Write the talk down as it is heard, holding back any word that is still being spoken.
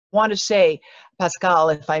want to say, Pascal,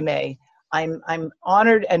 if I may, I'm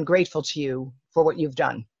honored and grateful to you for what you've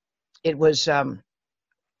done. It was,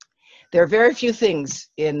 there are very few things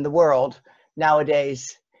in the world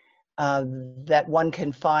nowadays that one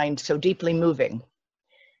can find so deeply moving.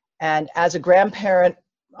 And as a grandparent,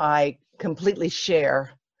 I completely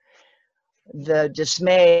share the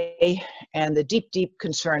dismay and the deep, deep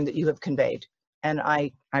concern that you have conveyed. And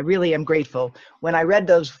I really am grateful. When I read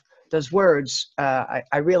those words,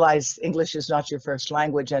 I realized English is not your first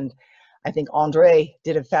language, and I think André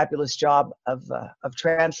did a fabulous job of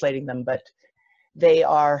translating them, but they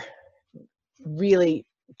are really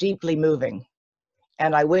deeply moving.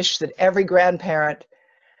 And I wish that every grandparent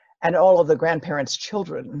and all of the grandparents'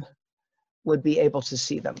 children would be able to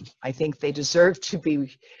see them. I think they deserve to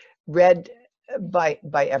be read by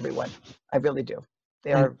everyone. I really do.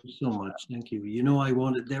 Thank you so much. Thank you. You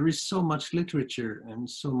know, there is so much literature and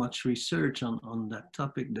so much research on that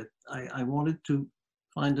topic that I wanted to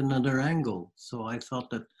find another angle. So I thought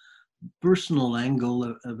that personal angle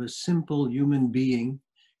of a simple human being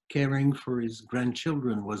caring for his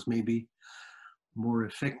grandchildren was maybe more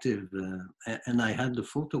effective. And I had the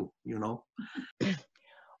photo, you know.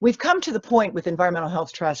 We've come to the point with Environmental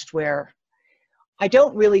Health Trust where I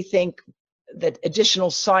don't really think that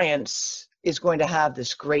additional science is going to have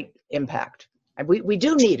this great impact. And we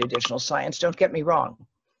do need additional science, don't get me wrong.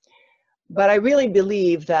 But I really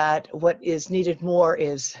believe that what is needed more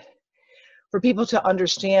is for people to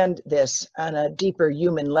understand this on a deeper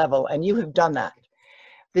human level, and you have done that.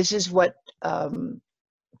 This is what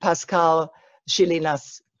Pascal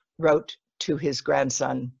Gélinas wrote to his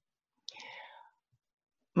grandson.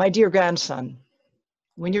 My dear grandson,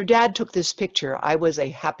 when your dad took this picture, I was a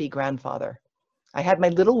happy grandfather. I had my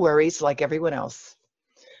little worries like everyone else,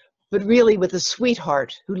 but really with a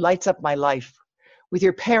sweetheart who lights up my life, with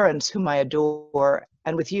your parents whom I adore,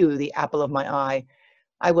 and with you, the apple of my eye,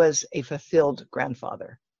 I was a fulfilled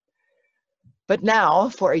grandfather. But now,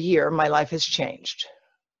 for a year, my life has changed.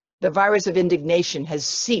 The virus of indignation has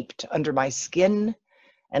seeped under my skin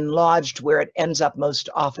and lodged where it ends up most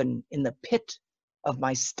often, in the pit of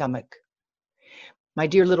my stomach. My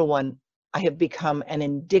dear little one, I have become an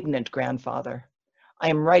indignant grandfather. I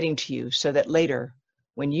am writing to you so that later,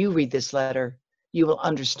 when you read this letter, you will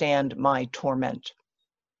understand my torment.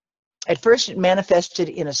 At first, it manifested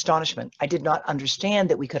in astonishment. I did not understand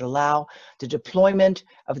that we could allow the deployment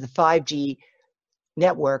of the 5G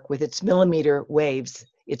network with its millimeter waves,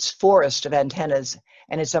 its forest of antennas,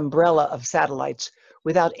 and its umbrella of satellites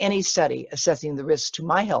without any study assessing the risks to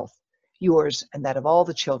my health, yours, and that of all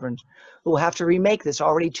the children who will have to remake this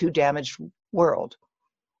already too damaged world.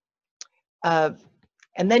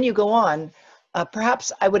 And then you go on.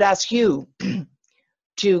 Perhaps I would ask you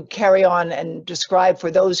to carry on and describe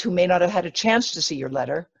for those who may not have had a chance to see your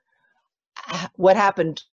letter, what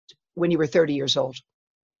happened when you were 30 years old.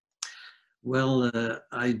 Well,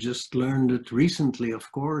 I just learned it recently,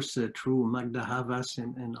 of course, through Magda Havas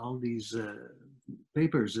and all these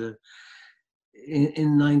papers.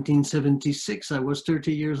 In 1976, I was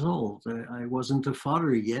 30 years old. I wasn't a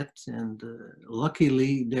father yet, and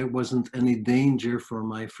luckily there wasn't any danger for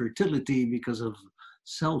my fertility because of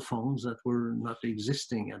cell phones that were not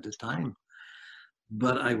existing at the time.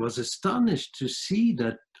 But I was astonished to see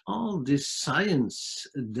that all this science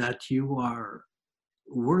that you are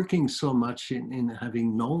working so much in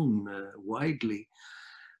having known widely,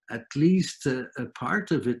 at least a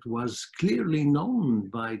part of it was clearly known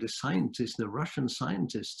by the scientists, the Russian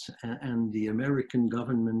scientists, and the American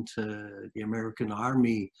government, the American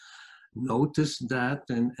army noticed that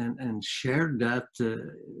and shared that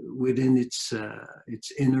within its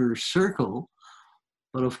inner circle.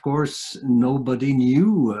 But of course, nobody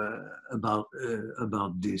knew about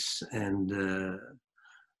this. And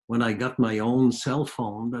when I got my own cell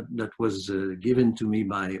phone that was given to me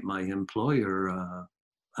by my employer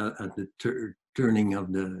at the turning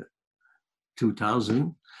of the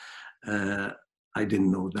 2000, I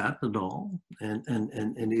didn't know that at all. And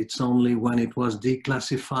it's only when it was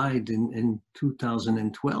declassified in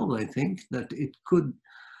 2012, I think, that it could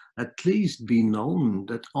at least be known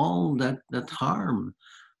that all that harm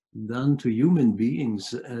done to human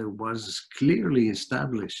beings was clearly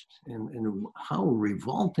established, and how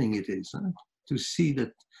revolting it is to see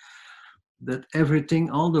that everything,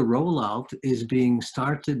 all the rollout is being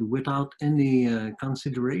started without any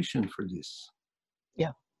consideration for this.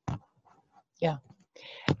 Yeah, yeah,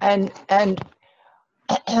 and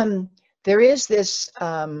there is this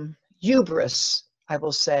hubris, I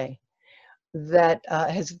will say, that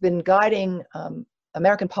has been guiding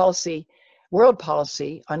American policy, world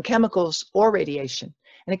policy on chemicals or radiation.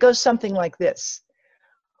 And it goes something like this.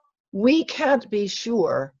 we can't be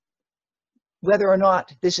sure whether or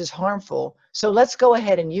not this is harmful, so let's go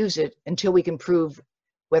ahead and use it until we can prove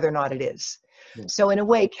whether or not it is. Yeah. So in a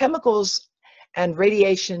way, chemicals and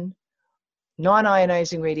radiation,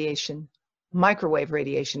 non-ionizing radiation, microwave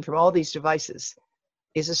radiation from all these devices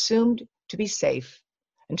is assumed to be safe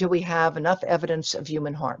until we have enough evidence of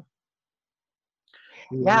human harm.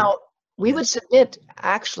 Now, we would submit,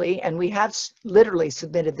 actually, and we have literally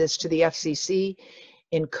submitted this to the FCC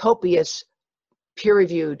in copious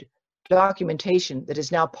peer-reviewed documentation that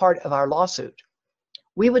is now part of our lawsuit.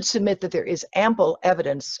 We would submit that there is ample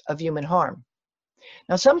evidence of human harm.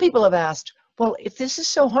 Now, some people have asked, well, if this is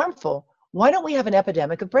so harmful, why don't we have an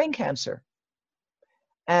epidemic of brain cancer?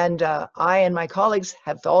 And I and my colleagues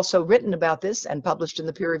have also written about this and published in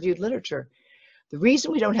the peer-reviewed literature. The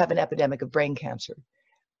reason we don't have an epidemic of brain cancer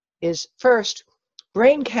is, first,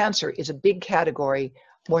 brain cancer is a big category,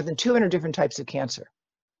 more than 200 different types of cancer.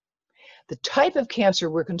 The type of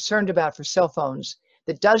cancer we're concerned about for cell phones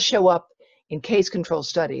that does show up in case control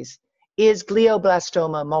studies is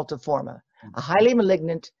glioblastoma multiforme, a highly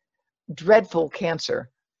malignant, dreadful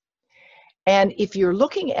cancer. And if you're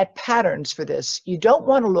looking at patterns for this, you don't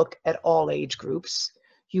want to look at all age groups.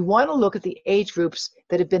 You want to look at the age groups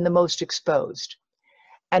that have been the most exposed.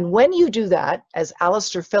 And when you do that, as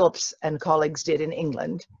Alistair Phillips and colleagues did in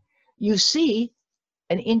England, you see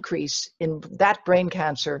an increase in that brain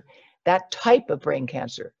cancer, that type of brain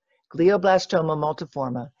cancer, glioblastoma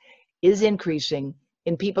multiforme, is increasing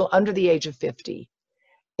in people under the age of 50.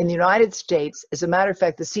 In the United States, as a matter of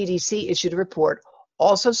fact, the CDC issued a report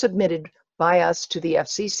also submitted by us to the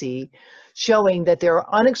FCC showing that there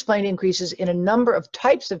are unexplained increases in a number of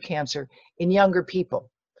types of cancer in younger people.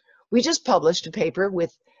 We just published a paper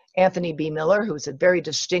with Anthony B. Miller, who's a very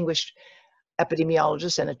distinguished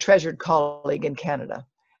epidemiologist and a treasured colleague in Canada.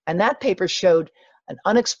 And that paper showed an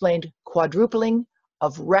unexplained quadrupling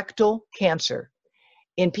of rectal cancer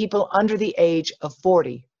in people under the age of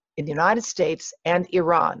 40 in the United States and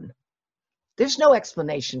Iran. There's no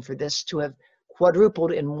explanation for this to have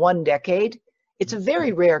quadrupled in 1 decade. It's a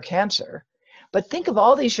very rare cancer. But think of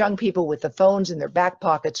all these young people with the phones in their back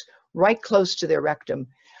pockets right close to their rectum.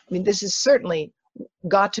 I mean, this is certainly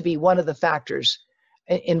got to be one of the factors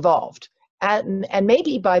involved. And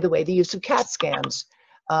maybe, by the way, the use of CAT scans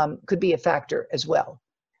could be a factor as well.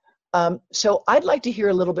 So I'd like to hear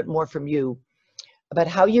a little bit more from you about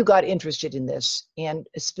how you got interested in this, and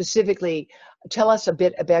specifically tell us a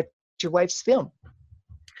bit about your wife's film.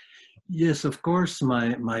 Yes, of course.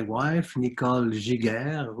 My wife, Nicole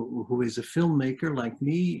Giguère, who is a filmmaker like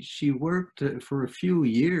me, she worked for a few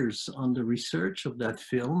years on the research of that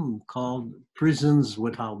film called Prisons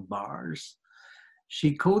Without Bars.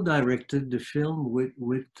 She co-directed the film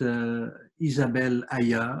with Isabelle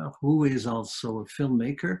Ayer, who is also a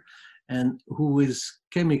filmmaker and who is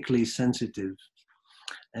chemically sensitive.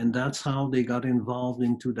 And that's how they got involved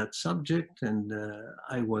into that subject. And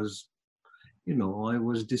I was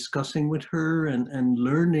discussing with her and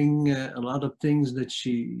learning a lot of things that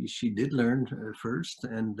she did learn first.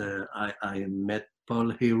 And I met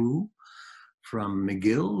Paul Héroux from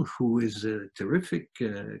McGill, who is a terrific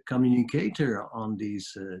communicator on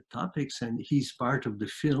these topics. And he's part of the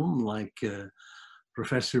film, like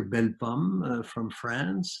Professor Bellepomme from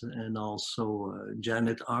France, and also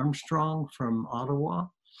Janet Armstrong from Ottawa.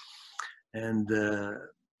 And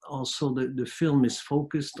also the film is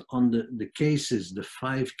focused on the cases, the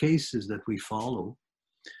 5 cases that we follow.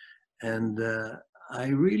 And I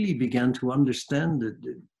really began to understand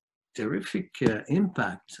the terrific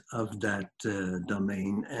impact of that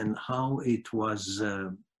domain and how it was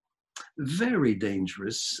very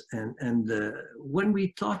dangerous. And when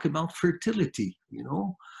we talk about fertility, you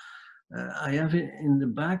know, I have in the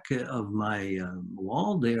back of my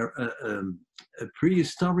wall there a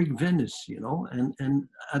prehistoric Venice, you know, and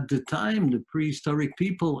at the time the prehistoric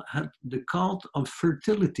people had the cult of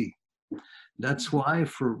fertility. That's why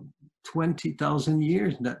for 20,000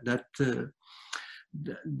 years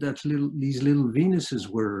these little Venuses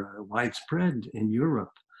were widespread in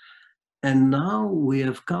Europe. And now we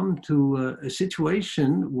have come to a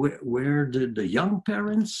situation where the young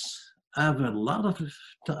parents have a lot of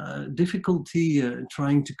difficulty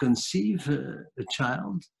trying to conceive a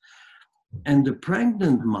child. And the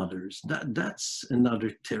pregnant mothers, that's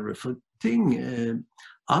another terrible thing.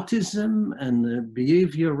 Autism and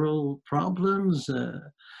behavioral problems,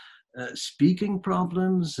 speaking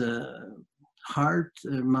problems, heart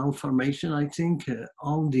malformation, I think,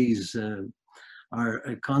 all these are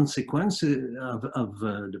a consequence of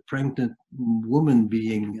the pregnant woman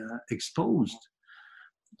being exposed.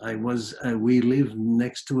 we live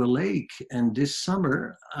next to a lake, and this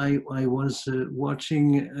summer I was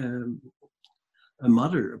watching a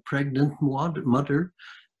pregnant mother,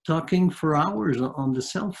 talking for hours on the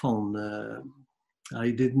cell phone. I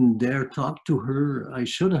didn't dare talk to her. I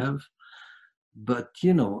should have, but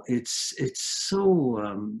you know, it's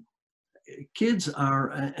so. Kids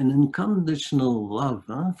are an unconditional love,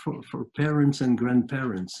 huh, for parents and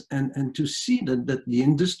grandparents, and to see that the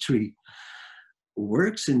industry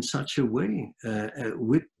works in such a way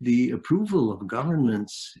with the approval of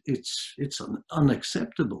governments, it's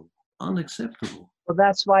unacceptable, unacceptable. Well,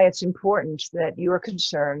 that's why it's important that your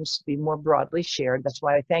concerns be more broadly shared. That's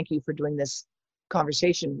why I thank you for doing this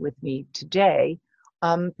conversation with me today.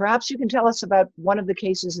 Perhaps you can tell us about one of the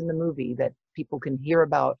cases in the movie that people can hear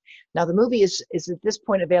about. Now, the movie is at this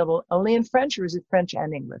point available only in French, or is it French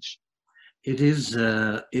and English? It is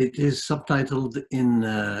subtitled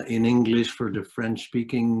in English for the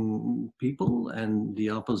French-speaking people, and the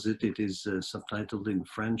opposite. It is subtitled in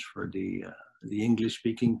French for the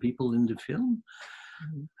English-speaking people in the film.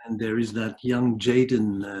 Mm-hmm. And there is that young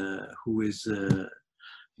Jaden who is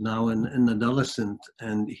now an adolescent,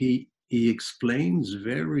 and he explains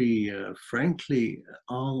very frankly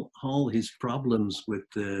all his problems with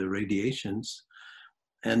the radiations.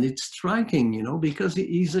 And it's striking, you know, because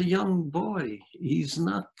he's a young boy. He's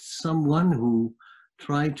not someone who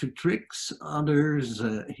tried to trick others.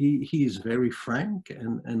 He is very frank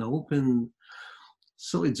and open.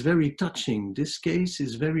 So it's very touching. This case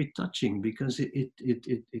is very touching because it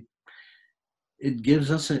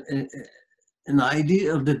gives us an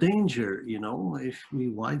idea of the danger, you know, if we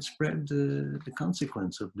widespread the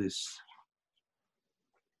consequence of this.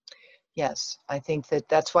 Yes, I think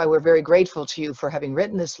that's why we're very grateful to you for having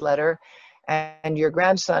written this letter. And your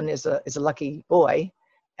grandson is a lucky boy,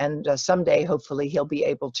 and someday hopefully he'll be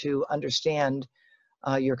able to understand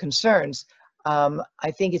your concerns.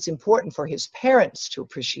 I think it's important for his parents to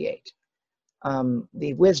appreciate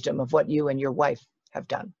the wisdom of what you and your wife have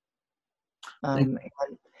done.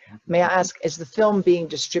 May I ask, is the film being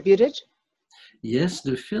distributed? Yes,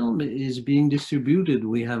 the film is being distributed.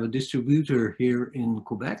 We have a distributor here in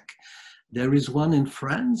Quebec. There is one in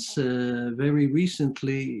France. Very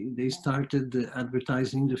recently, they started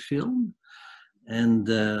advertising the film. And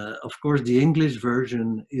of course, the English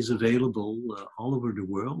version is available all over the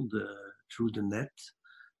world through the net.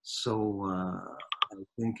 So I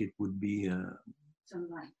think it would be... it's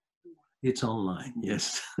online. It's online,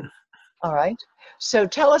 yes. All right. So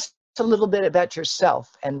tell us a little bit about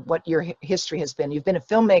yourself and what your history has been. You've been a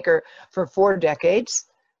filmmaker for 4 decades,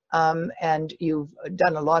 and you've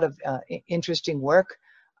done a lot of interesting work.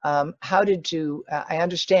 How did you, I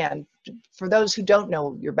understand, for those who don't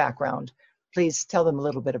know your background, please tell them a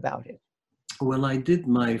little bit about it. Well, I did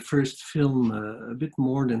my first film a bit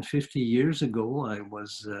more than 50 years ago. I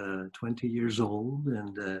was 20 years old,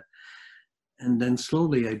 and then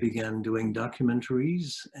slowly I began doing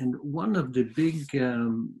documentaries. And one of the big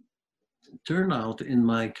turnout in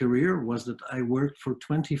my career was that I worked for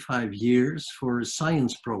 25 years for a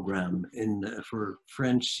science program for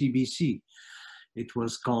French CBC. It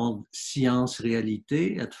was called Science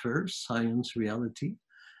Réalité at first, Science Reality,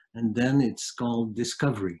 and then it's called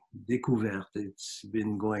Discovery, Découverte. It's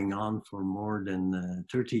been going on for more than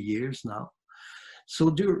 30 years now. So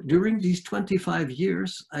during these 25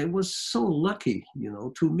 years, I was so lucky, you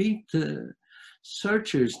know, to meet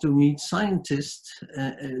searchers, to meet scientists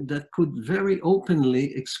that could very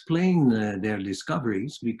openly explain their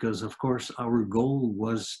discoveries, because of course our goal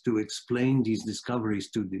was to explain these discoveries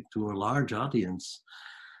to a large audience.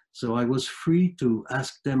 So I was free to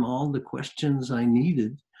ask them all the questions I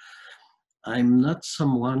needed. I'm not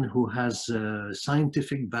someone who has a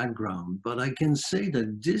scientific background, but I can say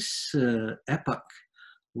that this epoch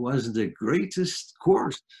was the greatest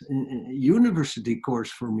course, university course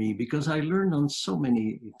for me, because I learned on so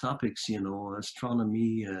many topics, you know,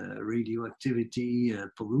 astronomy, radioactivity,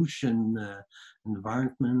 pollution,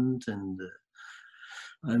 environment, and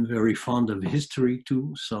I'm very fond of history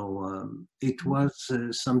too. So it was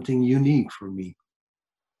something unique for me.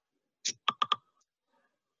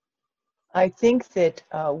 I think that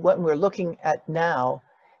what we're looking at now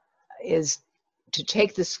is to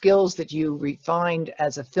take the skills that you refined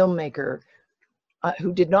as a filmmaker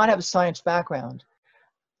who did not have a science background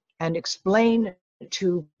and explain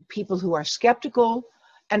to people who are skeptical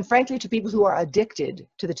and frankly to people who are addicted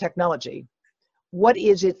to the technology, what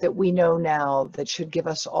is it that we know now that should give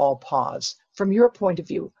us all pause? From your point of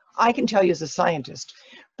view, I can tell you as a scientist,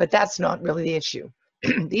 but that's not really the issue.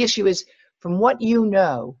 The issue is, from what you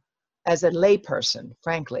know as a layperson,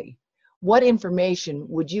 frankly, what information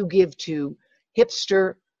would you give to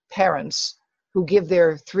hipster parents who give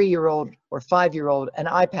their 3-year-old or 5-year-old an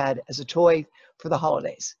iPad as a toy for the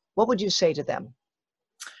holidays? What would you say to them?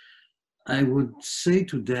 I would say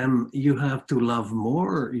to them, you have to love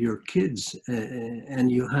more your kids,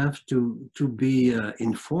 and you have to be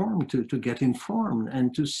informed, to get informed,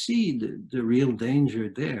 and to see the real danger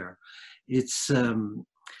there. It's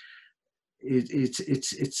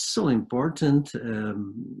it's so important.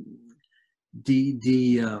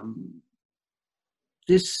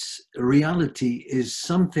 This reality is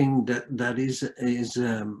something that is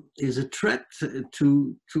a threat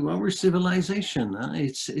to our civilization.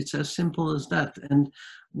 It's as simple as that. And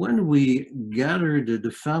when we gather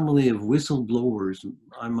the family of whistleblowers,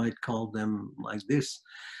 I might call them like this,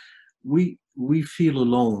 we feel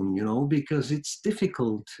alone, you know, because it's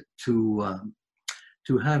difficult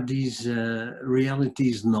to have these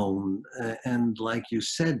realities known. And like you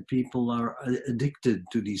said, people are addicted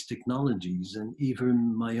to these technologies. And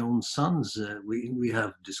even my own sons, we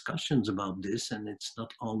have discussions about this, and it's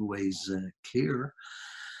not always clear.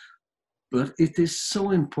 But it is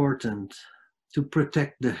so important to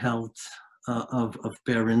protect the health of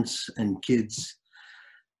parents and kids.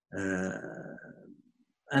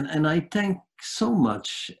 And I thank so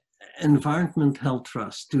much Environment Health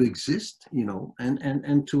Trust to exist, you know,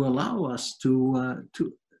 and to allow us to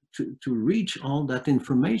reach all that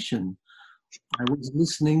information. I was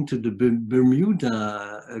listening to the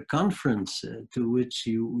Bermuda conference to which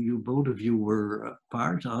you both of you were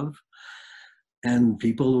part of, and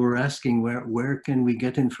people were asking where can we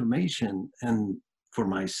get information. And for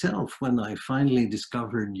myself, when I finally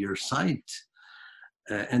discovered your site,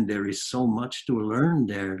 and there is so much to learn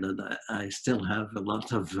there that I still have a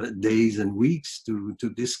lot of days and weeks to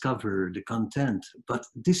discover the content. But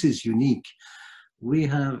this is unique. We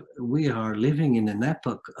are living in an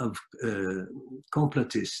epoch of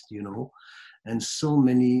completists, you know, and so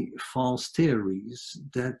many false theories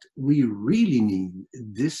that we really need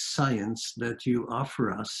this science that you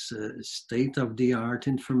offer us, state-of-the-art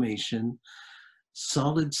information,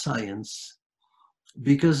 solid science,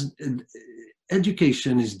 because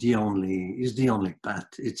education is the only path.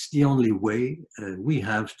 It's the only way. We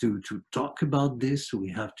have to talk about this. We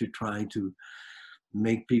have to try to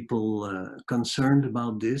make people concerned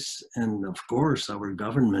about this. And of course, our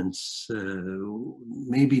governments,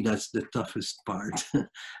 maybe that's the toughest part.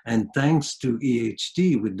 And thanks to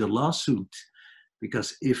EHT with the lawsuit,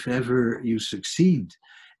 because if ever you succeed,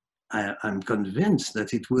 I'm convinced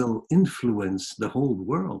that it will influence the whole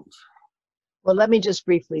world. Well, let me just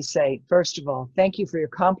briefly say, first of all, thank you for your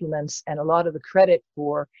compliments, and a lot of the credit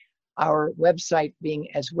for our website being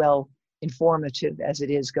as well informative as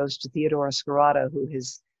it is goes to Theodora Scarata, who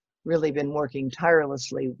has really been working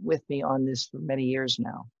tirelessly with me on this for many years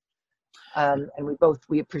now. And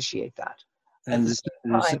we appreciate that. And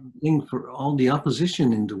the same thing for all the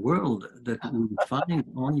opposition in the world that we find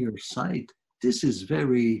on your site. This is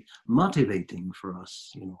very motivating for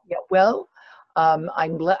us, you know. Yeah, well,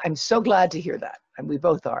 I'm so glad to hear that, and we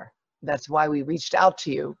both are. That's why we reached out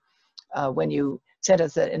to you when you sent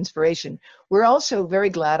us that inspiration. We're also very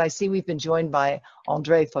glad. I see we've been joined by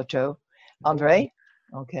André Fauteux. André,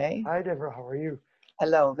 okay. Hi, Devra. How are you?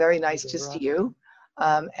 Hello. Very nice to see you.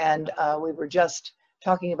 We were just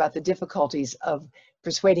talking about the difficulties of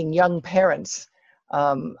persuading young parents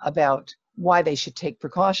about why they should take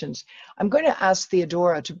precautions. I'm going to ask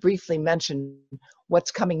Theodora to briefly mention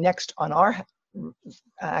what's coming next on our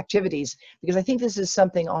activities, because I think this is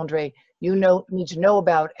something, André, you need to know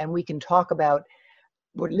about, and we can talk about.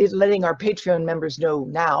 We're letting our Patreon members know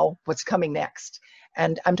now what's coming next.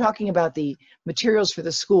 And I'm talking about the materials for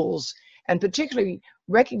the schools, and particularly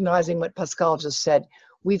recognizing what Pascal just said.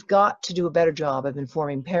 We've got to do a better job of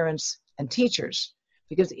informing parents and teachers,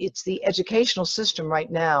 because it's the educational system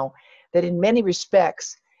right now that in many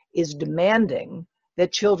respects is demanding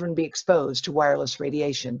that children be exposed to wireless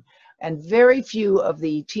radiation. And very few of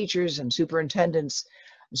the teachers and superintendents,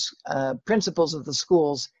 principals of the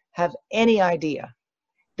schools have any idea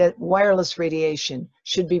that wireless radiation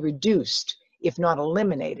should be reduced, if not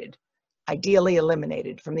eliminated, ideally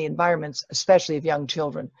eliminated from the environments, especially of young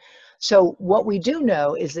children. So what we do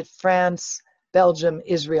know is that France, Belgium,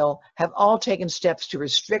 Israel have all taken steps to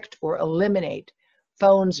restrict or eliminate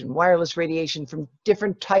phones and wireless radiation from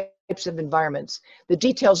different types of environments, the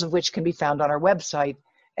details of which can be found on our website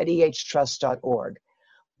at ehtrust.org.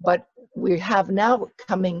 But we have now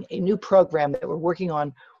coming a new program that we're working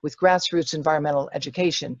on with grassroots environmental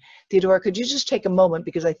education. Theodora, could you just take a moment,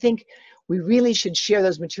 because I think we really should share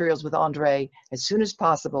those materials with André as soon as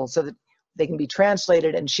possible so that they can be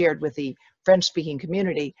translated and shared with the French-speaking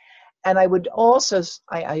community. And I would also,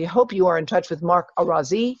 I hope you are in touch with Marc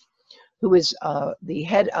Arazi, who is the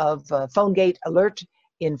head of PhoneGate Alert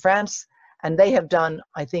in France. And they have done,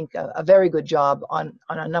 I think, a very good job on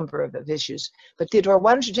a number of issues. But Theodora,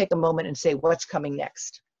 why don't you take a moment and say what's coming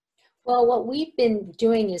next? Well, what we've been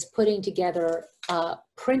doing is putting together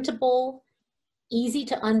printable, easy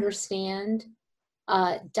to understand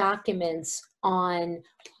documents on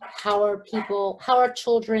how are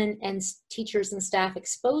children and teachers and staff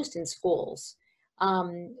exposed in schools,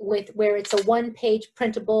 where it's a one-page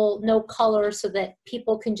printable, no color, so that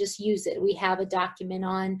people can just use it. We have a document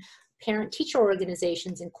on parent-teacher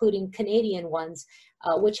organizations, including Canadian ones,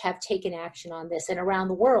 which have taken action on this, and around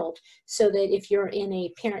the world, so that if you're in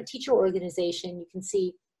a parent-teacher organization, you can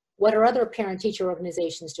see what are other parent-teacher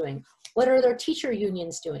organizations doing, what are other teacher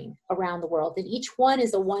unions doing around the world, and each one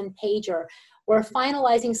is a one-pager. We're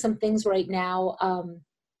finalizing some things right now,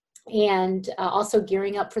 and also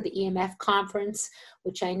gearing up for the EMF conference,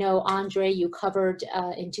 which I know, André, you covered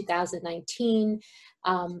in 2019,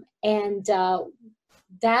 and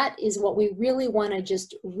that is what we really want to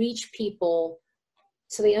just reach people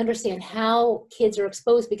so they understand how kids are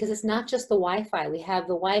exposed, because it's not just the Wi-Fi. We have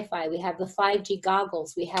the Wi-Fi, we have the 5G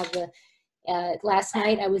goggles, we have the, last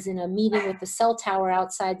night I was in a meeting with the cell tower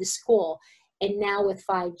outside the school, and now with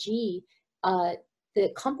 5G, the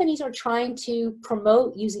companies are trying to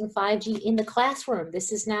promote using 5G in the classroom.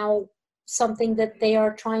 This is now something that they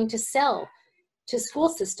are trying to sell to school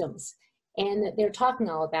systems, and that they're talking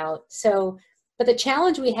all about. So, but the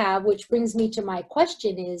challenge we have, which brings me to my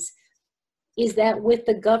question, is that with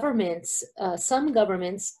the governments, some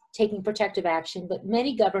governments taking protective action, but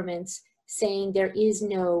many governments saying there is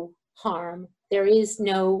no harm, there is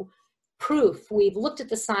no proof. We've looked at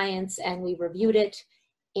the science and we've reviewed it,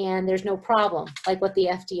 and there's no problem, like what the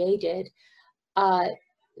FDA did.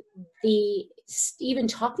 Even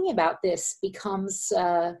talking about this becomes,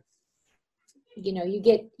 you know, you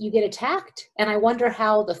get attacked. And I wonder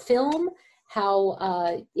how the film,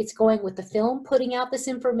 it's going with the film putting out this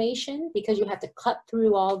information, because you have to cut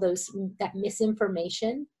through all that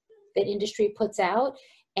misinformation that industry puts out,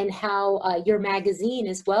 and how your magazine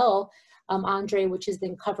as well, André, which has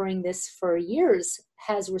been covering this for years,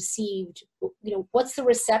 has received, you know, what's the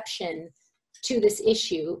reception to this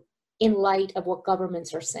issue in light of what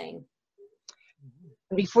governments are saying?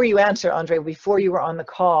 Before you answer, André, before you were on the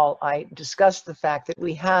call, I discussed the fact that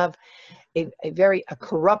we have a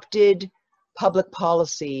corrupted public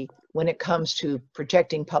policy when it comes to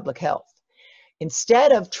protecting public health.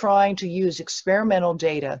 Instead of trying to use experimental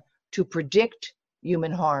data to predict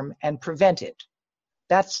human harm and prevent it,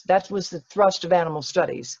 that was the thrust of animal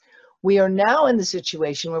studies. We are now in the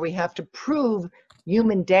situation where we have to prove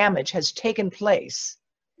human damage has taken place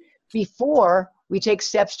before we take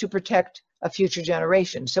steps to protect a future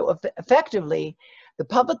generation. So effectively, the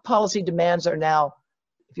public policy demands are now,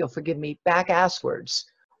 if you'll forgive me, back-asswards.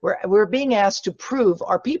 We're being asked to prove,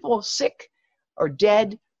 are people sick or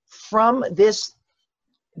dead from this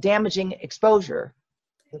damaging exposure?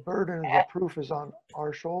 The burden of the proof is on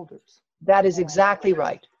our shoulders. That is exactly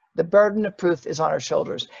right. The burden of proof is on our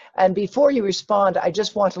shoulders. And before you respond, I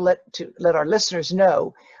just want to let our listeners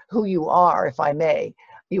know who you are, if I may.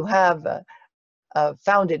 You have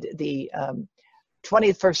founded the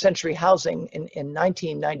 21st Century Housing in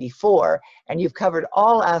 1994, and you've covered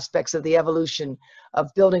all aspects of the evolution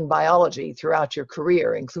of building biology throughout your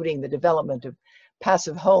career, including the development of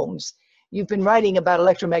passive homes. You've been writing about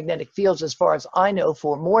electromagnetic fields, as far as I know,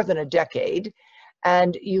 for more than a decade,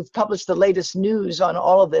 and you've published the latest news on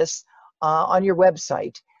all of this on your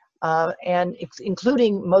website, and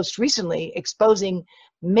including most recently exposing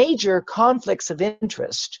major conflicts of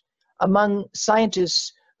interest among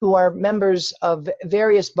scientists who are members of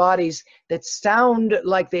various bodies that sound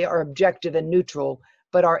like they are objective and neutral,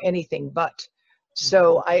 but are anything but.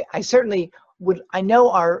 So I certainly I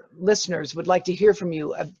know our listeners would like to hear from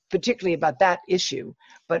you, particularly about that issue,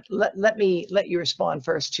 but let you respond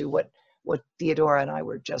first to what Theodora and I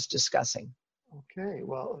were just discussing. Okay,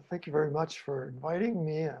 well, thank you very much for inviting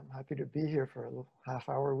me. I'm happy to be here for a little half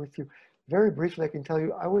hour with you. Very briefly, I can tell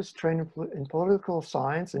you I was trained in political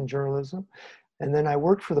science and journalism, and then I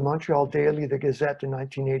worked for the Montreal Daily, the Gazette, in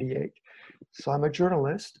 1988. So I'm a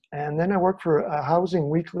journalist, and then I worked for a Housing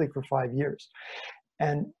Weekly for 5 years.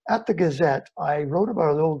 And at the Gazette, I wrote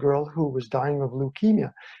about a little girl who was dying of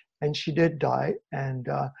leukemia, and she did die. And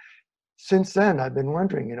since then, I've been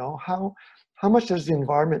wondering, you know, how much does the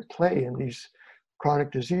environment play in these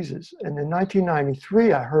chronic diseases? And in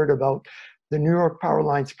 1993, I heard about the New York Power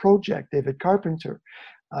Lines project, David Carpenter,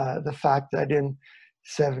 the fact that in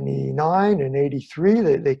 79 and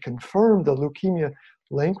 83, they confirmed the leukemia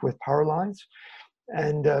link with power lines.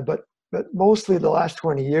 And but but mostly the last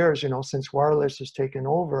 20 years, you know, since wireless has taken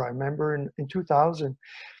over. I remember in 2000,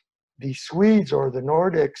 the Swedes or the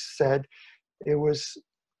Nordics said it was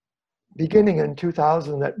beginning in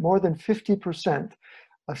 2000 that more than 50%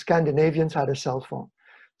 of Scandinavians had a cell phone.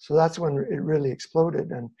 So that's when it really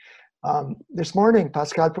exploded. And this morning,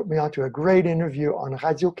 Pascal put me onto a great interview on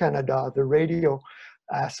Radio Canada, the radio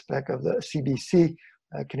aspect of the CBC,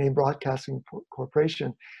 Canadian Broadcasting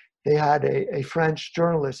Corporation. They had a French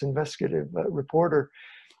journalist, investigative reporter,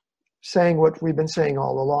 saying what we've been saying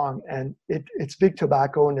all along, and it's big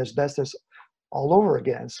tobacco and asbestos all over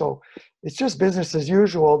again. So it's just business as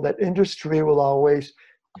usual that industry will always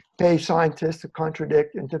pay scientists to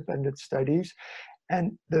contradict independent studies.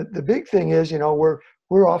 And the big thing is, you know,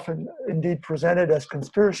 we're often indeed presented as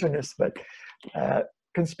conspiracionists, but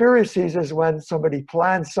conspiracies is when somebody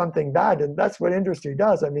plans something bad, and that's what industry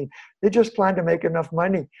does. I mean, they just plan to make enough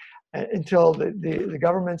money until the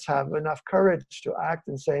governments have enough courage to act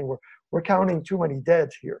and saying we're counting too many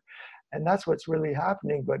deaths here. And that's what's really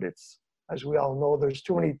happening, but it's, as we all know, there's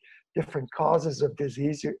too many different causes of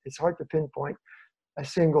disease. It's hard to pinpoint a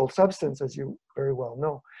single substance, as you very well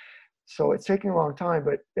know. So it's taking a long time,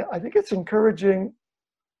 but I think it's encouraging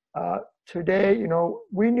today. You know,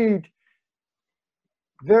 we need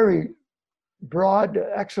very broad,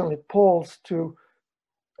 excellent polls to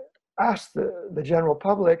ask the general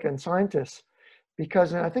public and scientists,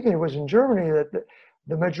 because I think it was in Germany that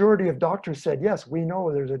the majority of doctors said, yes, we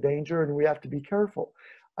know there's a danger and we have to be careful.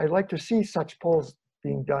 I'd like to see such polls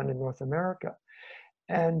being done in North America.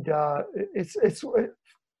 And it's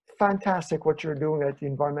fantastic what you're doing at the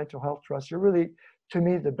Environmental Health Trust. You're really, to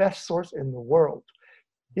me, the best source in the world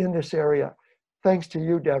in this area. Thanks to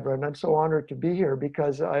you, Devra, and I'm so honored to be here,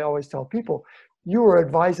 because I always tell people, you were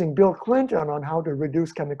advising Bill Clinton on how to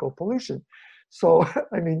reduce chemical pollution. So,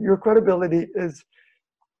 I mean, your credibility is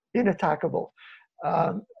inattackable.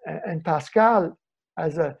 And Pascal,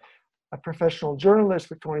 as a professional journalist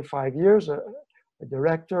for 25 years, a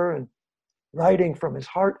director, and writing from his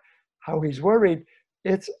heart how he's worried,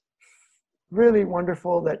 it's really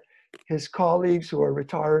wonderful that his colleagues who are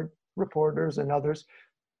retired reporters and others,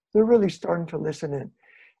 they're really starting to listen in.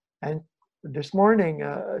 And this morning,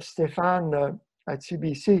 Stéphane at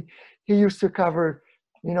CBC, he used to cover,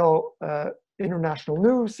 you know, international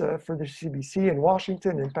news for the CBC in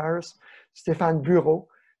Washington and Paris, Stéphane Bureau.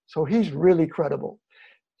 So he's really credible.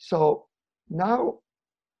 So now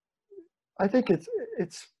I think it's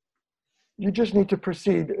you just need to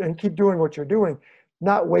proceed and keep doing what you're doing,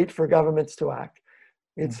 not wait for governments to act.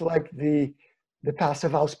 It's like the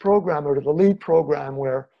Passive House program or the LEAD program,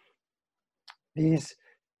 where these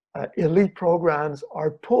elite programs are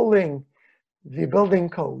pulling the building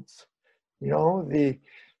codes. You know, the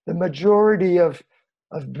majority of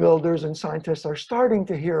builders and scientists are starting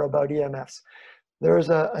to hear about EMFs. There's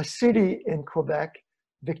a city in Quebec,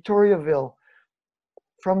 Victoriaville.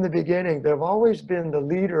 From the beginning, they've always been the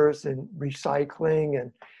leaders in recycling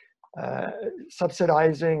and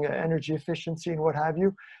subsidizing energy efficiency and what have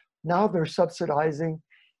you. Now they're subsidizing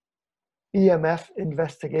EMF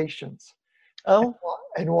investigations. Oh.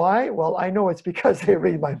 And why? Well, I know it's because they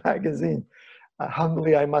read my magazine,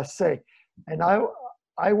 humbly I must say. And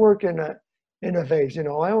I work in a vase, you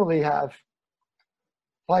know, I only have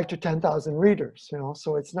 5,000 to 10,000 readers, you know,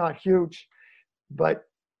 so it's not huge, but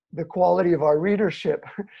the quality of our readership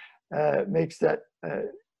makes that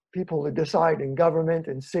people to decide in government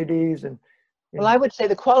and cities. And well, I would say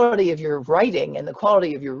the quality of your writing and the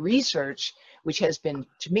quality of your research, which has been,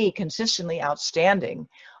 to me, consistently outstanding.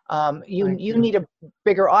 You need a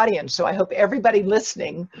bigger audience. So I hope everybody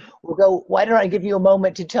listening will go, why don't I give you a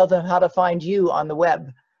moment to tell them how to find you on the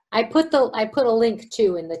web? I put a link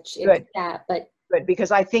too in the chat, but good,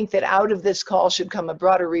 because I think that out of this call should come a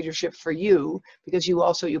broader readership for you, because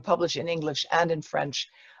you publish in English and in French,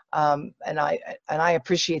 and I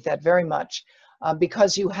appreciate that very much,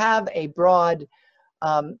 because you have a broad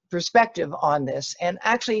perspective on this. And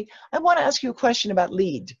actually, I want to ask you a question about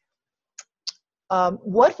LEAD.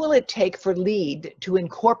 What will it take for LEAD to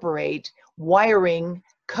incorporate wiring,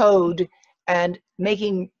 code, and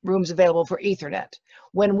making rooms available for Ethernet?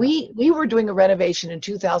 When we were doing a renovation in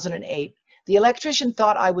 2008, the electrician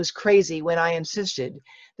thought I was crazy when I insisted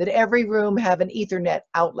that every room have an Ethernet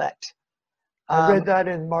outlet. I read that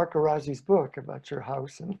in Mark Arazi's book about your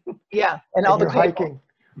house and yeah, and all the hiking.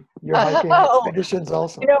 Your hiking expeditions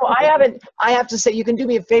also. You know, I have to say, you can do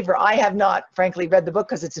me a favor. I have not, frankly, read the book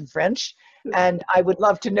because it's in French, and I would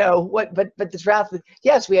love to know what, but the draft,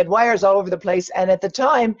 yes, we had wires all over the place. And at the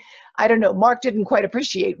time, I don't know, Mark didn't quite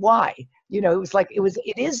appreciate why. You know, it was like,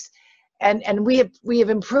 it is, and we have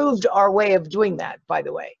improved our way of doing that, by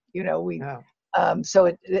the way. You know, we Yeah. so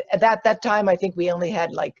at that time, I think we only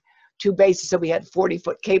had like 2 bases, so we had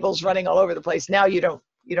 40-foot cables running all over the place. Now you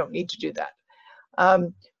don't need to do that.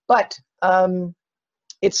 But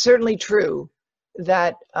it's certainly true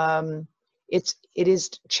that it is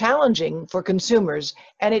challenging for consumers,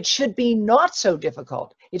 and it should be not so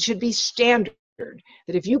difficult. It should be standard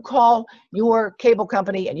that if you call your cable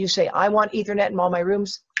company and you say, I want Ethernet in all my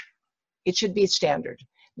rooms, it should be standard.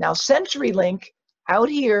 Now, CenturyLink out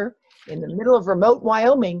here in the middle of remote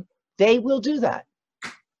Wyoming, they will do that.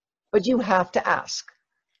 But you have to ask.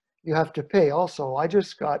 You have to pay also. I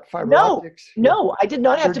just got fiber No, optics. no, I did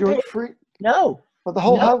not have They're to doing pay. free No, for the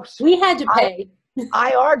whole no. house. We had to pay.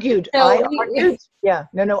 I argued. No, I argued. Yeah,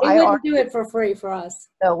 no, They I wouldn't argued. do it for free for us.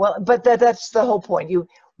 No, well, but that's the whole point.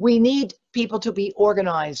 We need people to be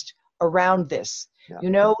organized around this. Yeah. You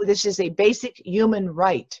know, this is a basic human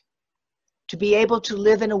right to be able to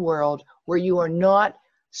live in a world where you are not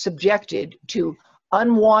subjected to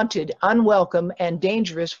unwanted, unwelcome, and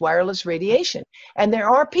dangerous wireless radiation. And there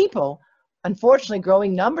are people, unfortunately,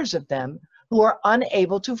 growing numbers of them, who are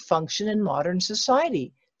unable to function in modern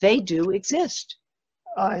society. They do exist.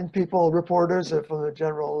 And people, reporters from the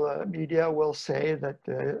general media will say that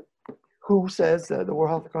WHO says, the World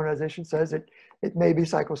Health Organization says it may be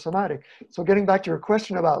psychosomatic. So getting back to your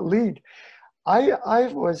question about LEED, I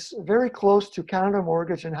was very close to Canada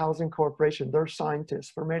Mortgage and Housing Corporation, their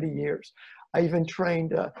scientists for many years. I even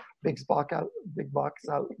trained big box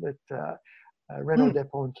outlet rental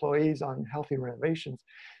depot employees on healthy renovations.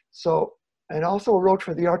 So, and also wrote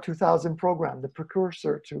for the R2000 program, the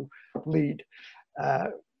precursor to LEED,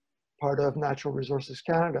 part of Natural Resources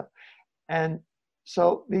Canada. And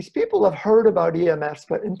so these people have heard about EMFs,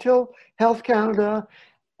 but until Health Canada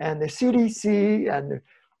and the CDC and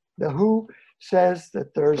the WHO says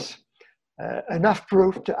that there's enough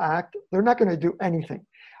proof to act, they're not going to do anything.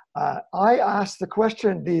 I asked the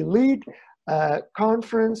question, the LEED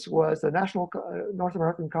conference was, the National North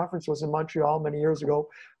American Conference was in Montreal many years ago.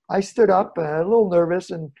 I stood up a little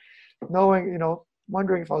nervous and knowing,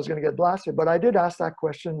 wondering if I was going to get blasted, but I did ask that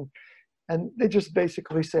question, and they just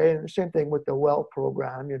basically say, and the same thing with the WELL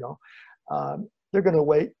program, they're going to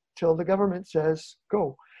wait till the government says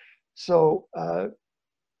go. So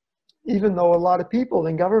even though a lot of people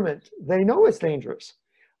in government, they know it's dangerous.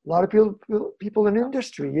 A lot of people in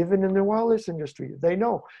industry, even in the wireless industry, they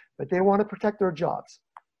know, but they want to protect their jobs.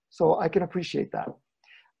 So I can appreciate that.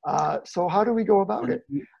 So how do we go about it?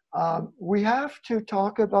 We have to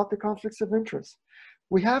talk about the conflicts of interest.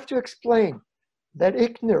 We have to explain that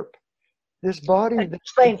ICNIRP, this body...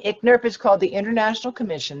 Explain, ICNIRP is called the International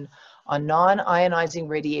Commission on Non-Ionizing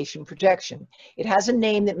Radiation Protection. It has a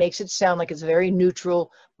name that makes it sound like it's a very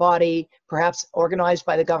neutral body, perhaps organized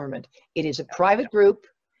by the government. It is a private group.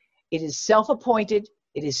 It is self-appointed.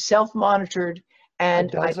 It is self-monitored.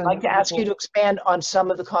 And I'd like to ask you to expand on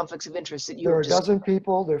some of the conflicts of interest that you There are a dozen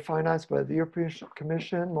people. They're financed by the European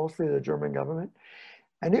Commission, mostly the German government.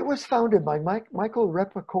 And it was founded by Michael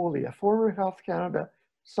Repicoli, a former Health Canada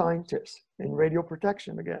scientist in radio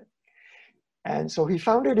protection again. And so he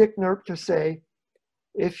founded ICNIRP to say,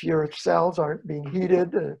 if your cells aren't being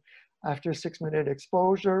heated after a 6-minute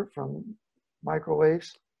exposure from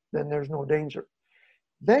microwaves, then there's no danger.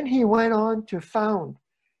 Then he went on to found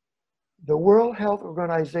the World Health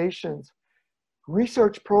Organization's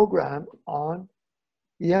research program on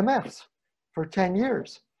EMFs for 10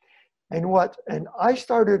 years. And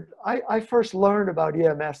I first learned about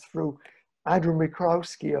EMFs through Andrew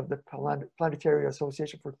Mikrowski of the Planetary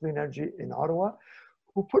Association for Clean Energy in Ottawa,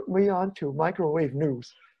 who put me on to Microwave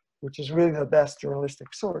News, which is really the best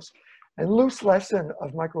journalistic source. And Lou Slesson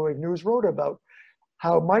of Microwave News wrote about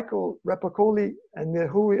how Michael Repicoli and the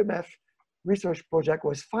WHO EMF research project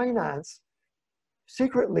was financed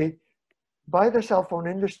secretly by the cell phone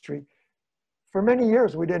industry. For many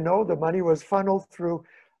years, we didn't know. The money was funneled through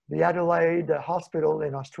the Adelaide Hospital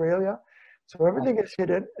in Australia. So everything is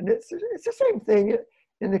hidden, and it's the same thing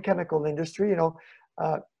in the chemical industry.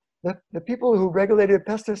 The people who regulated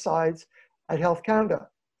pesticides at Health Canada,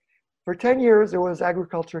 for 10 years, it was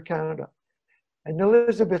Agriculture Canada. And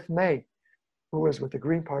Elizabeth May, who was with the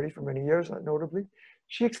Green Party for many years, notably,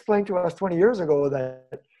 she explained to us 20 years ago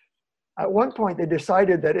that at one point they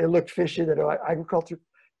decided that it looked fishy, that Agriculture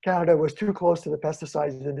Canada was too close to the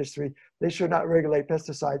pesticides industry. They should not regulate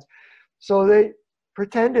pesticides. So they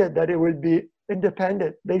pretended that it would be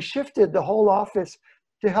independent. They shifted the whole office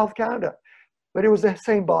to Health Canada, but it was the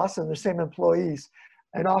same boss and the same employees,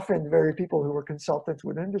 and often very people who were consultants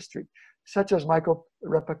with industry, such as Michael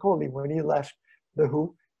Repicoli. When he left the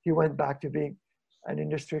WHO, he went back to being an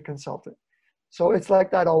industry consultant. So it's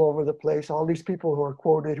like that all over the place. All these people who are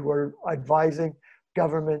quoted, who are advising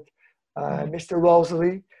government. Mr.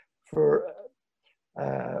 Rosalie,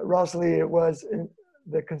 Rosalie was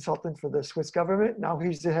the consultant for the Swiss government. Now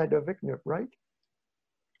he's the head of ICNIRP, right?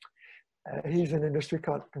 He's an industry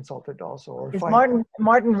consultant also. Or is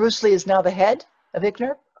Martin Rosalie is now the head of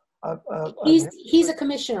ICNIRP? He's a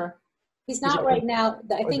commissioner. He's not right now.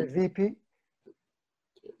 I think VP.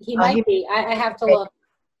 He might be. I have to look.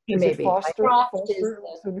 He may be. Foster?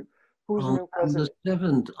 Who's the new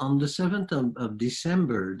president? On the 7th of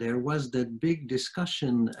December, there was that big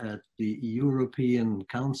discussion at the European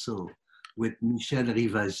Council with Michel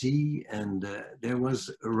Rivasi, and there was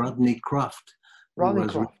Rodney Croft, who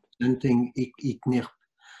was representing ICNIRP.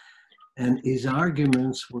 And his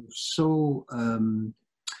arguments were so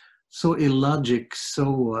illogic,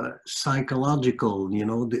 so psychological, you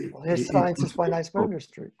know. His science is finance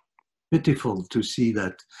ministry. Pitiful to see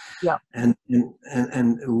that. Yeah. And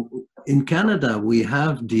in Canada, we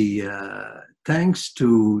have the thanks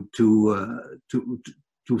to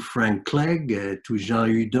Frank Clegg, to Jean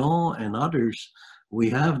Hudon and others, we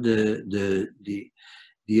have the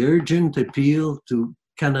urgent appeal to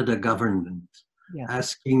Canada government,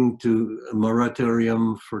 asking to a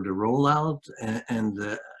moratorium for the rollout and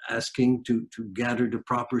asking to gather the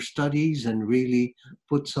proper studies and really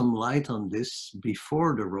put some light on this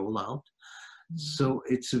before the rollout. So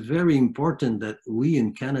it's very important that we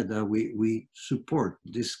in Canada, we support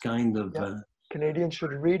this kind of... Canadians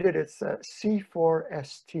should read it. It's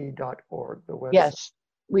c4st.org, the website. Yes,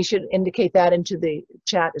 we should indicate that into the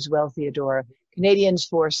chat as well, Theodora. Canadians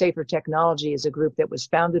for Safer Technology is a group that was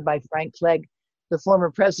founded by Frank Clegg, the former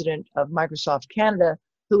president of Microsoft Canada,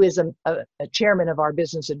 who is a chairman of our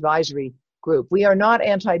business advisory group. We are not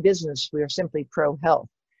anti-business, we are simply pro-health.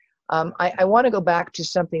 I want to go back to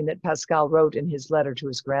something that Pascal wrote in his letter to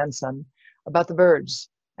his grandson about the birds.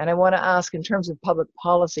 And I want to ask, in terms of public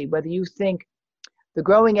policy, whether you think the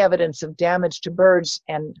growing evidence of damage to birds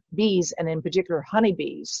and bees, and in particular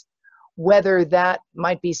honeybees, whether that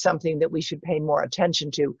might be something that we should pay more attention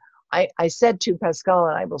to. I said to Pascal,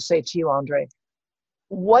 and I will say to you, André,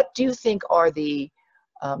 what do you think are the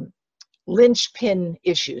linchpin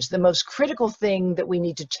issues, the most critical thing that we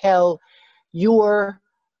need to tell your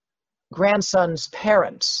grandson's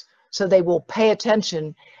parents so they will pay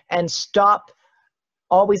attention and stop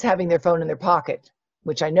always having their phone in their pocket,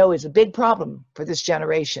 which I know is a big problem for this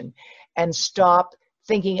generation, and stop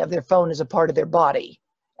thinking of their phone as a part of their body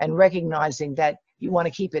and recognizing that you want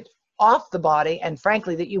to keep it off the body, and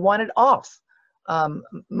frankly that you want it off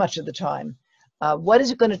much of the time. What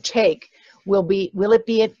is it going to take? Will it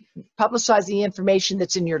be publicizing the information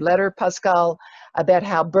that's in your letter, Pascal, about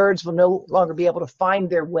how birds will no longer be able to find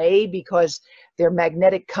their way because their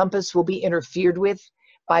magnetic compass will be interfered with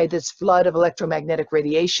by this flood of electromagnetic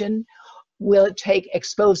radiation? Will it take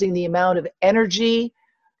exposing the amount of energy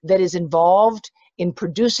that is involved in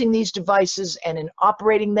producing these devices and in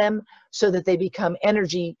operating them so that they become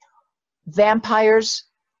energy vampires,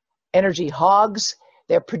 energy hogs?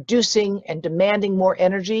 They're producing and demanding more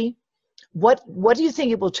energy. What do you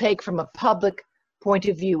think it will take from a public point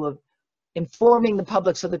of view of informing the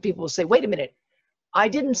public so that people will say, wait a minute, I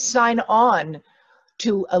didn't sign on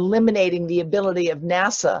to eliminating the ability of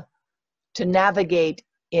NASA to navigate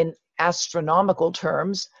in astronomical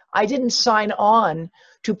terms. I didn't sign on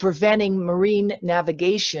to preventing marine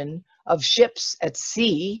navigation of ships at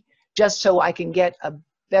sea just so I can get a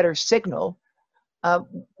better signal.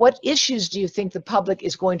 What issues do you think the public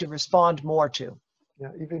is going to respond more to?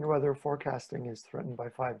 Yeah, even weather forecasting is threatened by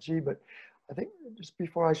 5G, but I think just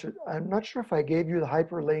before I'm not sure if I gave you the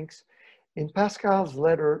hyperlinks. In Pascal's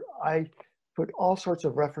letter, I put all sorts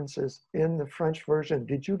of references in the French version.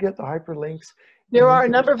 Did you get the hyperlinks? There are a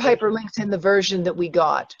number of hyperlinks in the version that we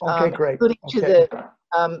got. Okay, great. Including to the,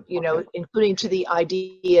 including to the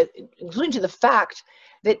idea, including to the fact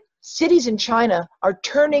that cities in China are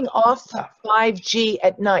turning off 5G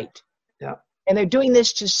at night. Yeah. And they're doing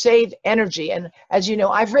this to save energy. And as you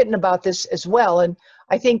know, I've written about this as well. And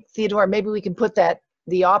I think, Theodora, maybe we can put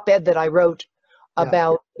the op-ed that I wrote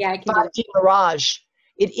about 5G mirage.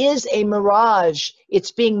 It is a mirage.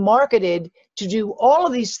 It's being marketed to do all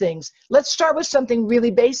of these things. Let's start with something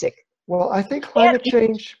really basic. Well, I think climate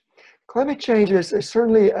change is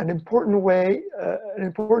certainly an important an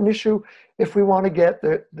important issue if we want to get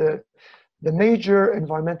the major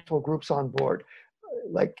environmental groups on board,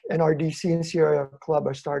 like NRDC and Sierra Club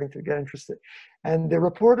are starting to get interested. And the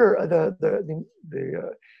reporter,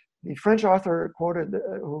 the French author quoted,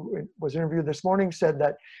 who was interviewed this morning, said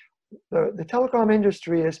that the telecom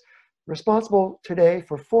industry is responsible today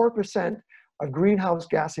for 4% of greenhouse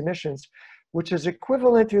gas emissions, which is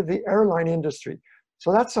equivalent to the airline industry.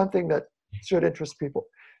 So that's something that should interest people.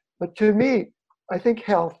 But to me, I think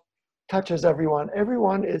health touches everyone.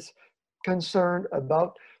 Everyone is concerned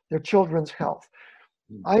about their children's health.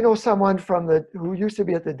 I know someone who used to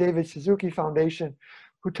be at the David Suzuki Foundation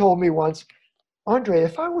who told me once, Andre,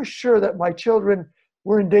 if I was sure that my children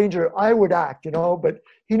were in danger, I would act, but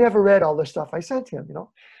he never read all the stuff I sent him,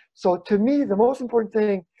 So to me, the most important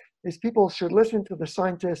thing is people should listen to the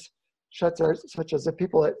scientists, such as the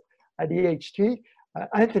people at EHT.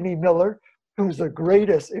 Anthony Miller, who's the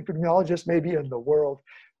greatest epidemiologist maybe in the world.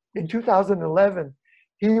 In 2011,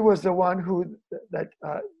 he was the one that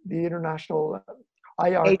the International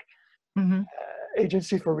IARC,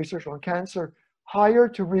 Agency for Research on Cancer,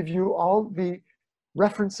 hired to review all the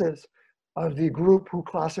references of the group who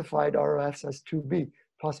classified RF as 2B,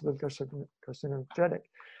 possibly carcinogenic.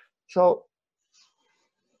 So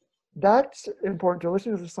that's important to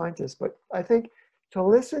listen to the scientists, but I think to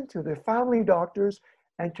listen to the family doctors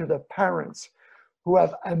and to the parents who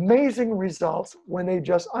have amazing results when they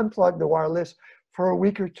just unplug the wireless for a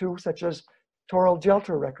week or two, such as Toril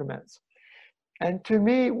Gelter recommends. And to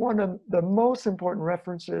me, one of the most important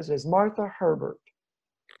references is Martha Herbert.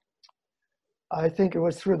 I think it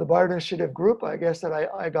was through the Bar Initiative group, I guess, that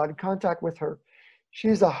I got in contact with her.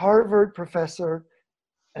 She's a Harvard professor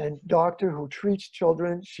and doctor who treats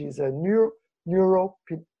children. She's a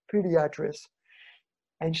neuropediatrist.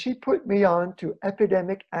 And she put me on to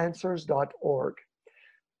epidemicanswers.org,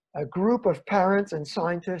 a group of parents and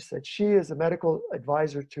scientists that she is a medical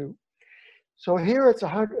advisor to. So here it's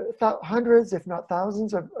hundreds, if not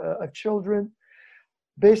thousands of children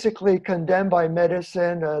basically condemned by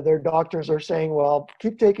medicine. Their doctors are saying, well,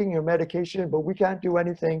 keep taking your medication, but we can't do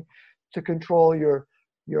anything to control your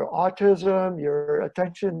autism, your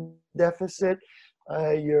attention deficit,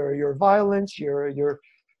 your violence, your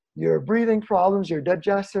breathing problems, your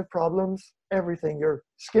digestive problems, everything, your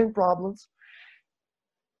skin problems.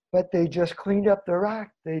 But they just cleaned up their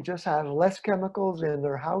act. They just have less chemicals in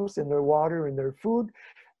their house, in their water, in their food.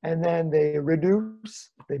 And then they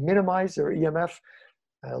minimize their EMF,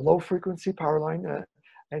 low frequency power line,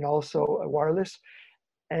 and also wireless.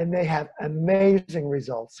 And they have amazing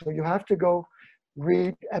results. So you have to go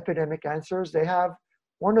read Epidemic Answers. They have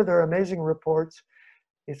one of their amazing reports.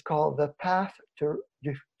 It's called The Path to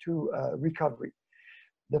Recovery.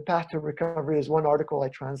 The Path to Recovery is one article I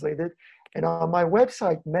translated. And on my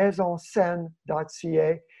website,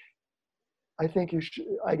 maisonscène.ca, I think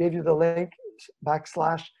I gave you the link,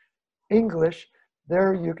 /English.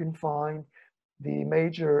 There you can find the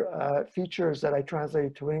major features that I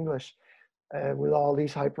translated to English with all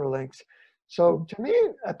these hyperlinks. So to me,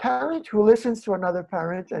 a parent who listens to another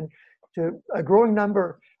parent and to a growing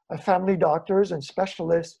number of family doctors and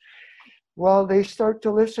specialists, well, they start to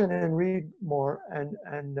listen and read more and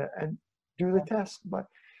do the test. But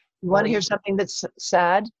you want to hear something that's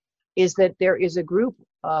sad? Is that there is a group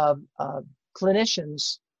of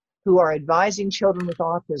clinicians who are advising children with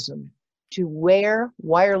autism to wear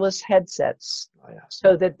wireless headsets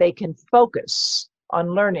so that they can focus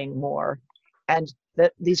on learning more. And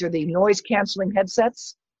that these are the noise canceling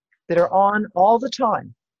headsets that are on all the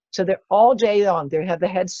time. So they're all day long. They have the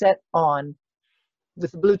headset on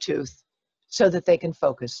with Bluetooth so that they can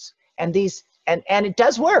focus. And it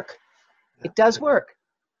does work. It does work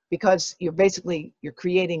because you're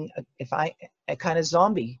creating a kind of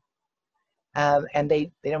zombie. And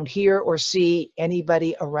they don't hear or see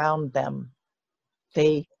anybody around them.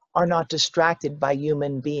 They are not distracted by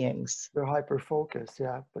human beings. they're hyper-focused,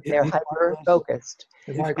 but they're hyper-focused.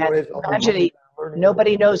 Imagine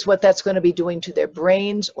nobody knows what that's going to be doing to their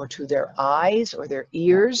brains or to their eyes or their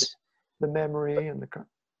ears. The memory and the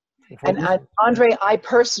and Andre, I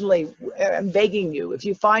personally am begging you, if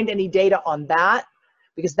you find any data on that,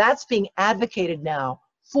 because that's being advocated now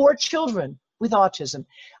for children with autism.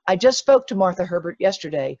 I just spoke to Martha Herbert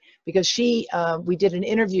yesterday because we did an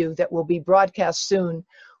interview that will be broadcast soon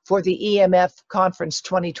for the EMF conference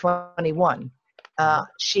 2021.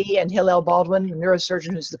 She and Hillel Baldwin, the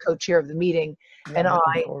neurosurgeon who's the co-chair of the meeting, and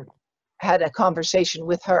I had a conversation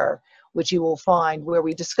with her, which you will find where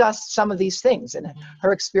we discussed some of these things. And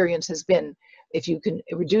her experience has been, if you can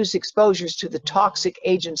reduce exposures to the toxic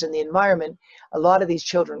agents in the environment, a lot of these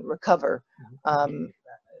children recover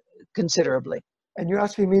considerably. And you're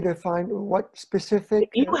asking me to find what specific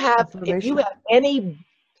if you have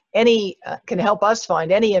any can help us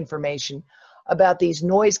find any information about these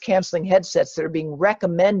noise canceling headsets that are being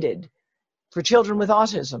recommended for children with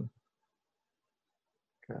autism.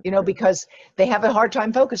 Okay. Because they have a hard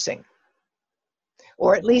time focusing.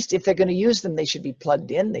 Or at least if they're going to use them, they should be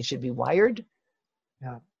plugged in, they should be wired.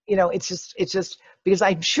 you know, it's just because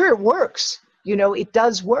I'm sure it works. You know, it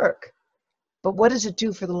does work. But what does it do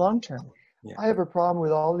for the long term? Yeah. I have a problem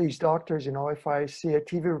with all these doctors. You know, if I see a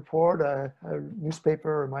TV report, a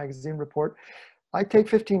newspaper or magazine report, I take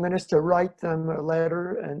 15 minutes to write them a letter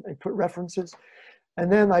and put references.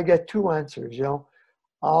 And then I get two answers, you know.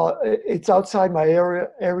 It's outside my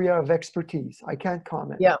area of expertise. I can't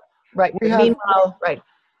comment. Yeah, right. Meanwhile, right.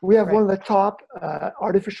 We have Right. one of the top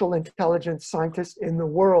artificial intelligence scientists in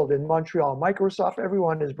the world in Montreal. Microsoft,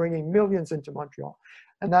 everyone is bringing millions into Montreal.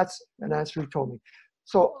 And that's an answer he told me.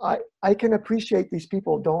 So I can appreciate these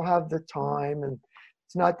people don't have the time and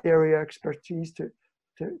it's not their area of expertise to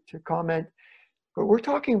comment. But we're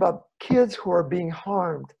talking about kids who are being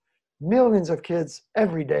harmed, millions of kids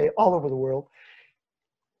every day all over the world.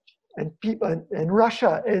 And people, and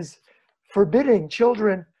Russia is forbidding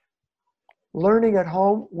children learning at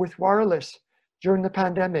home with wireless during the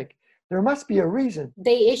pandemic. There must be a reason.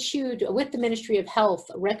 They issued, with the Ministry of Health,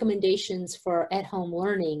 recommendations for at-home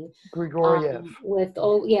learning. Grigoriev. With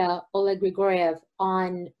Oleg Grigoriev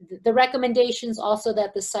on the recommendations also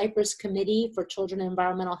that the Cyprus Committee for Children and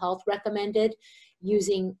Environmental Health recommended,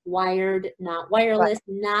 using wired, not wireless,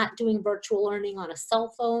 not doing virtual learning on a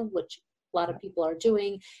cell phone, which a lot of people are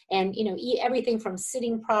doing, and you know, everything from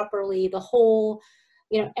sitting properly, the whole,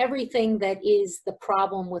 you know, everything that is the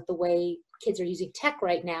problem with the way kids are using tech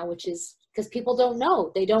right now, which is because people don't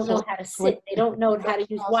know. They don't know how to sit. They don't know how to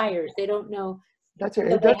use wires. They don't know. That's it.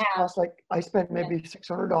 It does cost, like, I spent maybe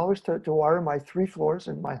 $600 to wire my 3 floors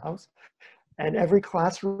in my house. And every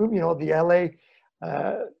classroom, you know, the LA,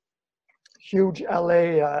 huge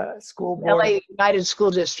LA school board. LA United School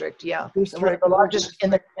District, yeah. One of the largest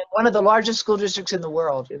one of the largest school districts in the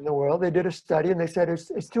world. In the world, they did a study and they said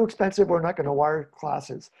it's too expensive. We're not going to wire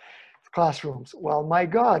classrooms. Well, my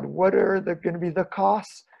God, what are going to be the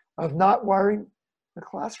costs of not wiring the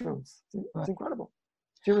classrooms? It's incredible.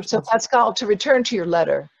 So Pascal, to return to your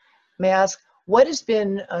letter, may I ask, what has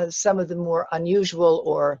been some of the more unusual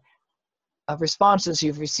or responses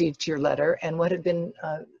you've received to your letter, and what have been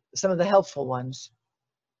some of the helpful ones?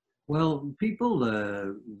 Well, people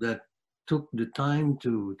that took the time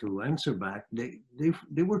to answer back,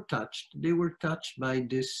 they were touched. They were touched by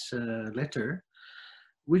this letter,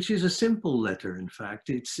 which is a simple letter. In fact,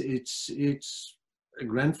 it's a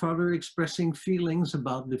grandfather expressing feelings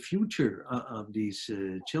about the future of these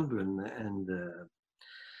children, and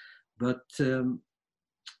but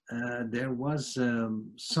there was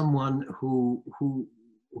someone who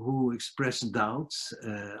expressed doubts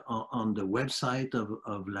on the website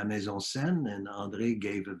of La Maison Seine, and André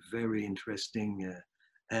gave a very interesting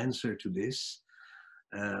answer to this.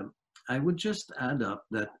 I would just add up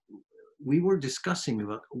that we were discussing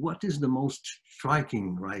about what is the most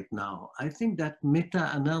striking right now. I think that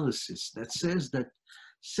meta-analysis that says that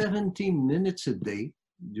 17 minutes a day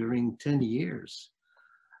during 10 years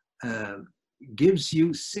gives you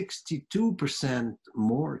 62%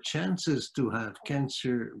 more chances to have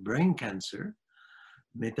cancer, brain cancer,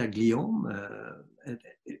 metaglioma.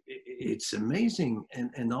 It's amazing.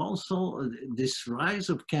 And also this rise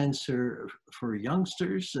of cancer for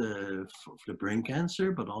youngsters, for the brain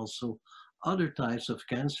cancer, but also other types of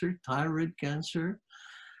cancer, thyroid cancer.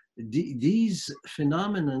 These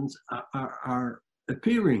phenomena are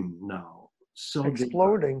appearing now. So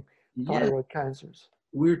exploding thyroid cancers.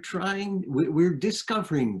 We're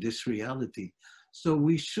discovering this reality. So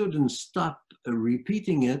we shouldn't stop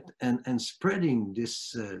repeating it and spreading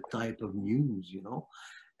this type of news, you know.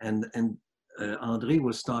 And André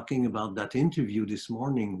was talking about that interview this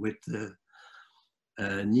morning with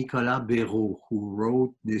Nicolas Béraud, who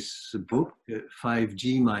wrote this book,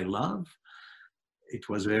 5G, My Love. It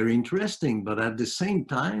was very interesting, but at the same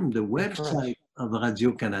time, the website of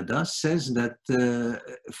Radio-Canada says that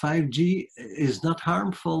 5G is not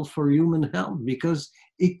harmful for human health because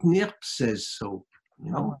ICNIRP says so,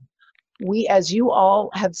 you know? We, as you all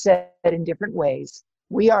have said in different ways,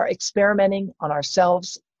 we are experimenting on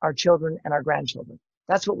ourselves, our children, and our grandchildren.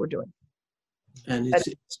 That's what we're doing. And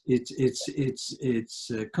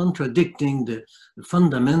it's contradicting the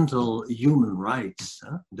fundamental human rights.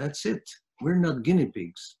 Huh? That's it. We're not guinea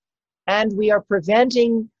pigs. And we are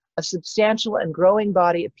preventing a substantial and growing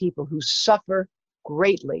body of people who suffer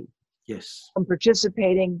greatly from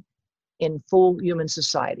participating in full human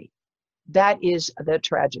society. That is the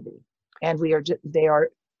tragedy. And they are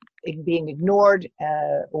being ignored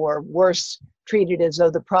or worse, treated as though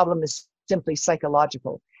the problem is simply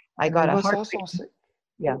psychological. We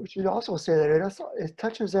should also say that it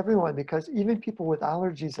touches everyone, because even people with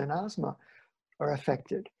allergies and asthma are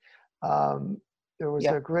affected. There was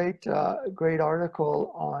a great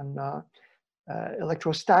article on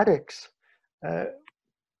electrostatics.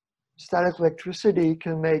 Static electricity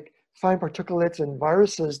can make fine particulates and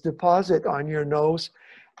viruses deposit on your nose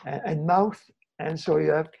and mouth, and so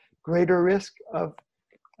you have greater risk of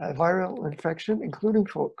viral infection, including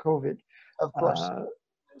COVID. Of course.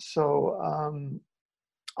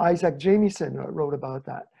 Isaac Jamieson wrote about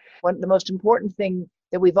that. The most important thing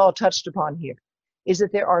that we've all touched upon here is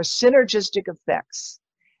that there are synergistic effects.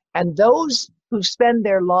 And those who spend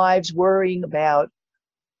their lives worrying about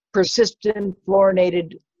persistent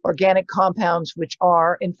fluorinated organic compounds, which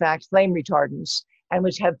are in fact flame retardants and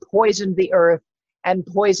which have poisoned the earth and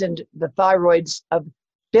poisoned the thyroids of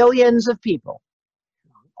billions of people,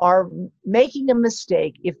 are making a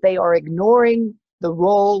mistake if they are ignoring the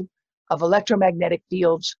role of electromagnetic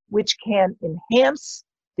fields, which can enhance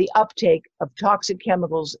the uptake of toxic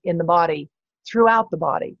chemicals in the body throughout the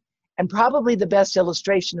body. And probably the best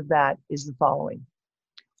illustration of that is the following.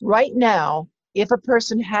 Right now, if a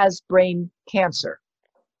person has brain cancer,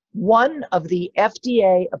 one of the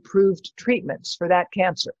FDA-approved treatments for that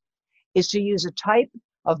cancer is to use a type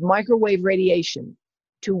of microwave radiation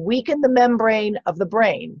to weaken the membrane of the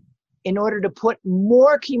brain in order to put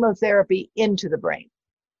more chemotherapy into the brain.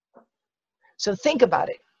 So think about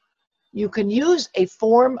it. You can use a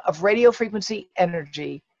form of radiofrequency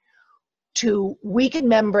energy to weaken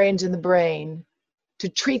membranes in the brain to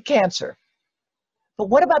treat cancer. But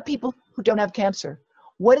what about people who don't have cancer?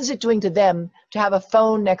 What is it doing to them to have a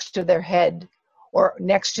phone next to their head or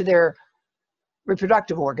next to their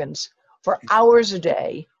reproductive organs for hours a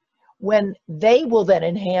day, when they will then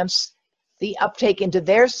enhance the uptake into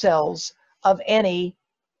their cells of any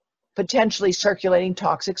potentially circulating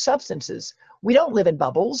toxic substances? We don't live in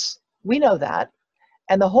bubbles. We know that.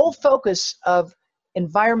 And the whole focus of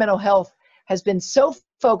environmental health has been so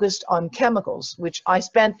focused on chemicals, which I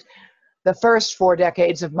spent the first 4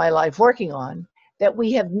 decades of my life working on, that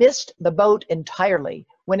we have missed the boat entirely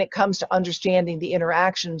when it comes to understanding the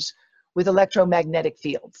interactions with electromagnetic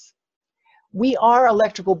fields. We are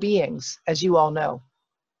electrical beings, as you all know.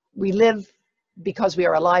 We live because we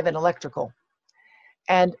are alive and electrical.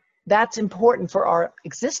 And that's important for our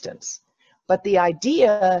existence. But the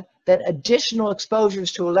idea that additional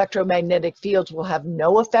exposures to electromagnetic fields will have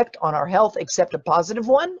no effect on our health except a positive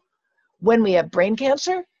one when we have brain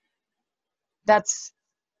cancer, that's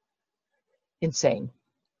insane.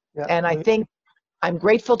 Yeah. And I think I'm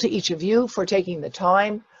grateful to each of you for taking the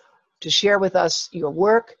time to share with us your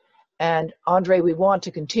work. And André, we want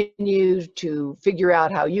to continue to figure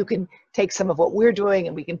out how you can take some of what we're doing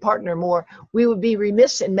and we can partner more. We would be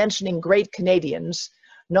remiss in mentioning great Canadians,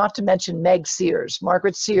 not to mention Meg Sears.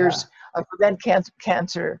 Margaret Sears of Prevent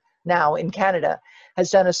Cancer Now in Canada has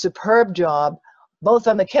done a superb job, both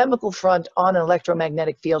on the chemical front, on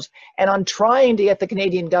electromagnetic fields, and on trying to get the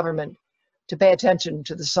Canadian government to pay attention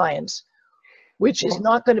to the science, which is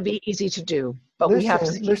not going to be easy to do, but we have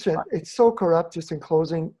to. Listen, it's so corrupt. Just in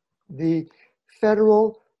closing, the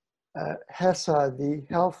federal HESA, the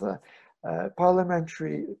Health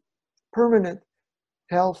Parliamentary Permanent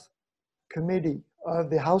Health Committee of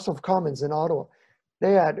the House of Commons in Ottawa,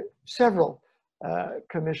 they had several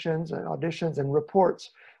commissions and auditions and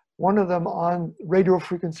reports, one of them on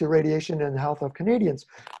radiofrequency radiation and the health of Canadians,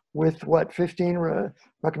 with what, 15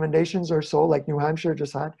 recommendations or so, like New Hampshire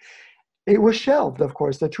just had. It was shelved, of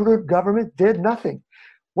course. The Trudeau government did nothing.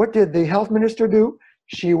 What did the health minister do?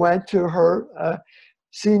 She went to her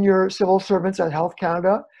senior civil servants at Health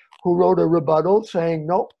Canada, who wrote a rebuttal saying,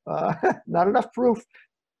 nope, not enough proof.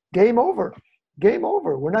 Game over. Game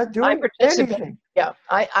over. We're not doing anything. Yeah,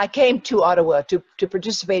 I came to Ottawa to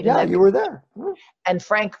participate in that. Yeah, you were there. And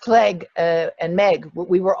Frank Clegg and Meg,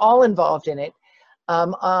 we were all involved in it.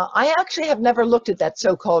 I actually have never looked at that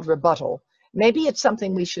so-called rebuttal. Maybe it's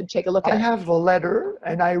something we should take a look at. I have the letter,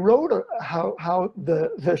 and I wrote how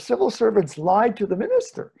the civil servants lied to the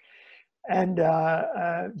minister. And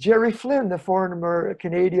Jerry Flynn, the former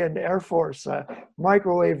Canadian Air Force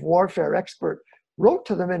microwave warfare expert, wrote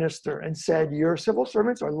to the minister and said, your civil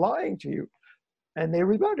servants are lying to you. And they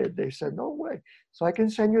rebutted. They said, no way. So I can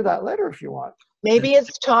send you that letter if you want. Maybe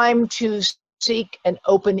it's time to seek an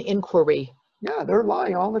open inquiry. Yeah, they're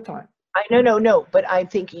lying all the time. No, but I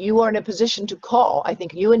think you are in a position to call. I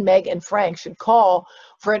think you and Meg and Frank should call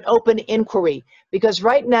for an open inquiry, because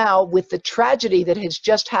right now, with the tragedy that has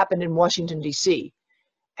just happened in Washington, D.C.,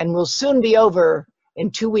 and will soon be over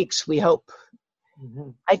in 2 weeks, we hope. Mm-hmm.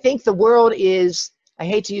 I think the world is, I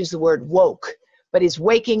hate to use the word woke, but is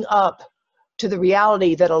waking up to the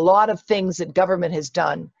reality that a lot of things that government has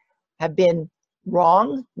done have been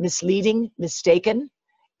wrong, misleading, mistaken.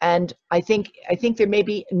 And I think there may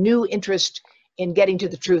be new interest in getting to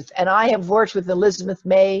the truth. And I have worked with Elizabeth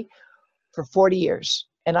May for 40 years.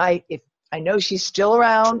 And I know she's still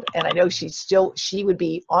around, and I know she would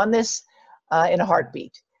be on this in a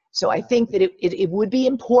heartbeat. So I think that it would be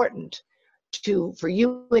important for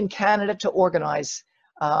you in Canada to organize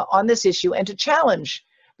on this issue and to challenge,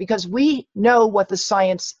 because we know what the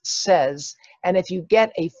science says. And if you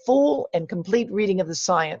get a full and complete reading of the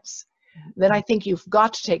science, then I think you've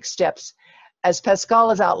got to take steps. As Pascal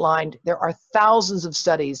has outlined, there are thousands of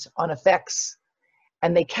studies on effects,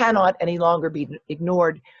 and they cannot any longer be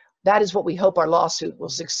ignored. That is what we hope our lawsuit will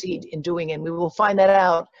succeed in doing, and we will find that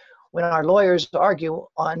out when our lawyers argue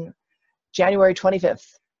on January 25th,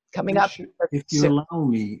 coming up. If you allow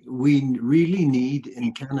me, we really need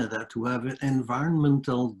in Canada to have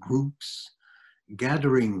environmental groups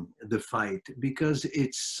gathering the fight, because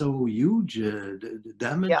it's so huge, the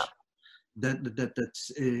damage.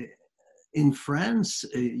 That's in France,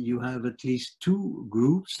 you have at least 2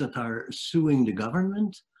 groups that are suing the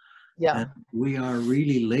government. Yeah. And we are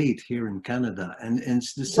really late here in Canada, and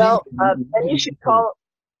it's the same. Well, then you should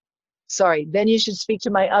then you should speak to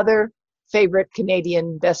my other favorite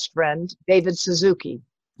Canadian best friend, David Suzuki.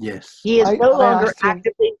 Yes. He is no longer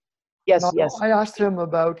actively. Yes. I asked him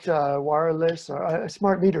about wireless or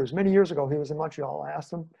smart meters many years ago. He was in Montreal. I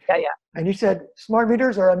asked him. Yeah. And he said, smart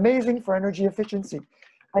meters are amazing for energy efficiency.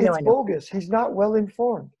 I know. Bogus. He's not well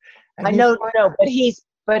informed. And I know,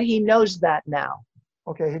 but he knows that now.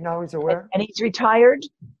 Okay, now he's aware. And he's retired.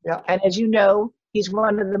 Yeah. And as you know, he's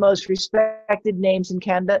one of the most respected names in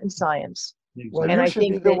Canada in science. Well, and you I should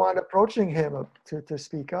think be the one approaching him to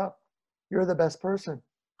speak up. You're the best person.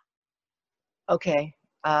 Okay.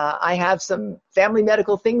 I have some family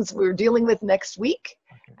medical things we're dealing with next week,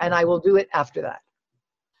 and I will do it after that.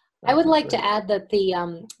 I would like to add that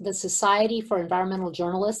the Society for Environmental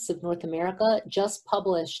Journalists of North America just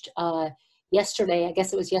published yesterday, I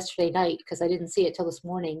guess it was yesterday night because I didn't see it till this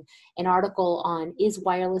morning, an article on is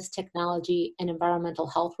wireless technology an environmental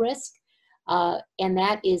health risk? And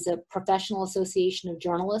that is a professional association of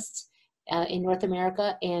journalists in North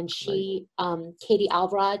America. And she, Katie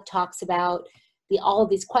Alvarad, talks about all of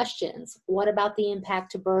these questions. What about the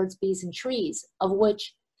impact to birds, bees, and trees, of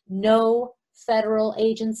which no federal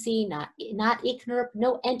agency, not ICNIRP,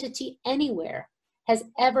 no entity anywhere has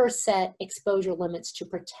ever set exposure limits to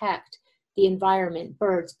protect the environment,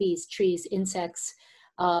 birds, bees, trees, insects,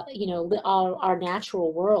 our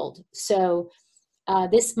natural world. So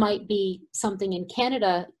this might be something in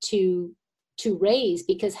Canada to raise,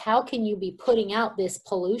 because how can you be putting out this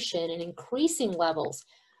pollution and increasing levels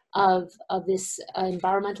of this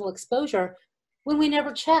environmental exposure when we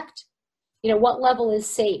never checked, what level is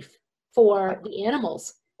safe for the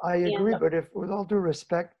animals? I agree, but with all due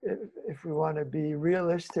respect, if we want to be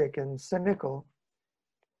realistic and cynical,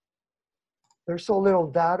 there's so little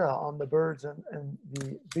data on the birds and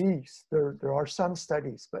the bees. There are some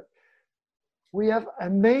studies, but we have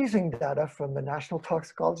amazing data from the National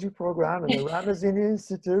Toxicology Program and the Ramazini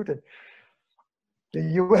Institute and the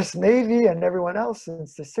US Navy and everyone else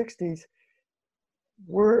since the 60s.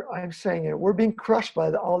 We're being crushed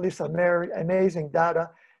by all this amazing data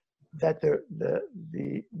that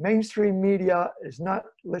the mainstream media is not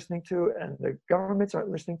listening to and the governments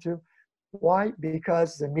aren't listening to. Why?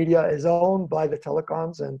 Because the media is owned by the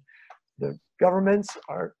telecoms, and the governments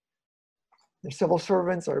the civil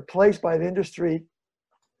servants are placed by the industry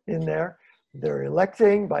in there. They're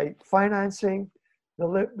electing by financing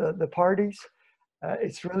the parties.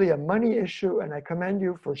 It's really a money issue, and I commend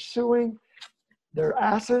you for suing their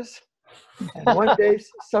asses. And one day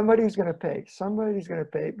somebody's going to pay. Somebody's going to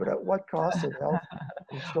pay, but at what cost of health?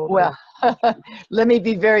 Well, let me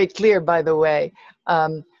be very clear, by the way.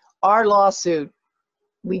 Our lawsuit,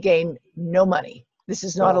 we gain no money. This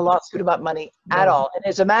is not a lawsuit about money at all. And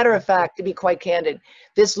as a matter of fact, to be quite candid,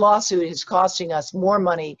 this lawsuit is costing us more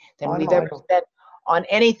money than we've ever spent on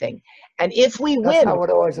anything. And if we win, that's not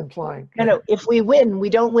what I was implying. No, if we win,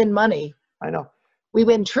 we don't win money. I know. We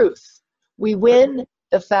win truth. We win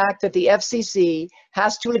the fact that the FCC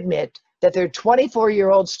has to admit that their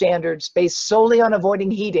 24-year-old standards based solely on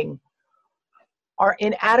avoiding heating are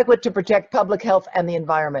inadequate to protect public health and the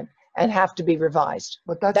environment and have to be revised.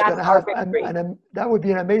 But that's going to have, and that would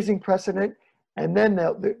be an amazing precedent. And then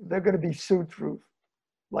they're going to be sued through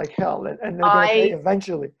like hell, and they're going to pay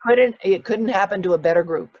eventually. It couldn't happen to a better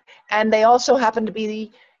group. And they also happen to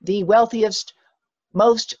be the wealthiest,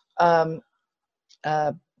 most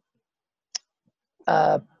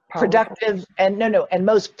productive and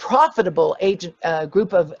most profitable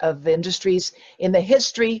group of industries in the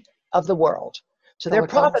history of the world. So their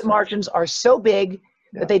profit margins are so big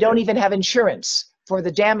that they don't even have insurance for the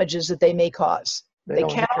damages that they may cause. They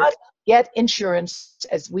don't get cannot get insurance,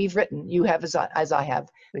 as we've written, you have as I have.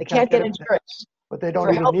 They can't get insurance. But they don't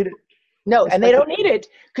for even help. need it. No, It's and like they don't need it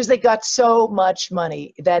because they got so much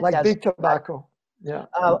money that like does big tobacco. Yeah.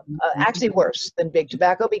 actually worse than big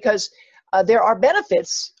tobacco, because there are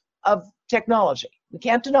benefits of technology. We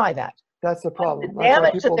can't deny that. That's the problem. The That's why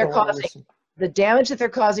damage that people they're don't want to causing, listen. the damage that they're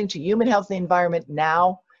causing to human health and the environment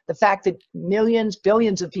now, the fact that millions,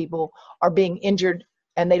 billions of people are being injured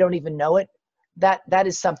and they don't even know it, that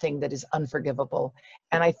is something that is unforgivable.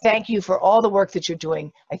 And I thank you for all the work that you're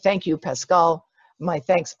doing. I thank you, Pascal. My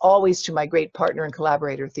thanks always to my great partner and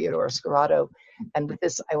collaborator, Theodore Scarrato. And with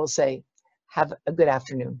this, I will say, have a good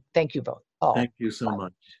afternoon. Thank you both. All. Thank you so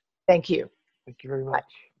much. Thank you. Thank you very much.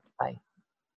 Bye.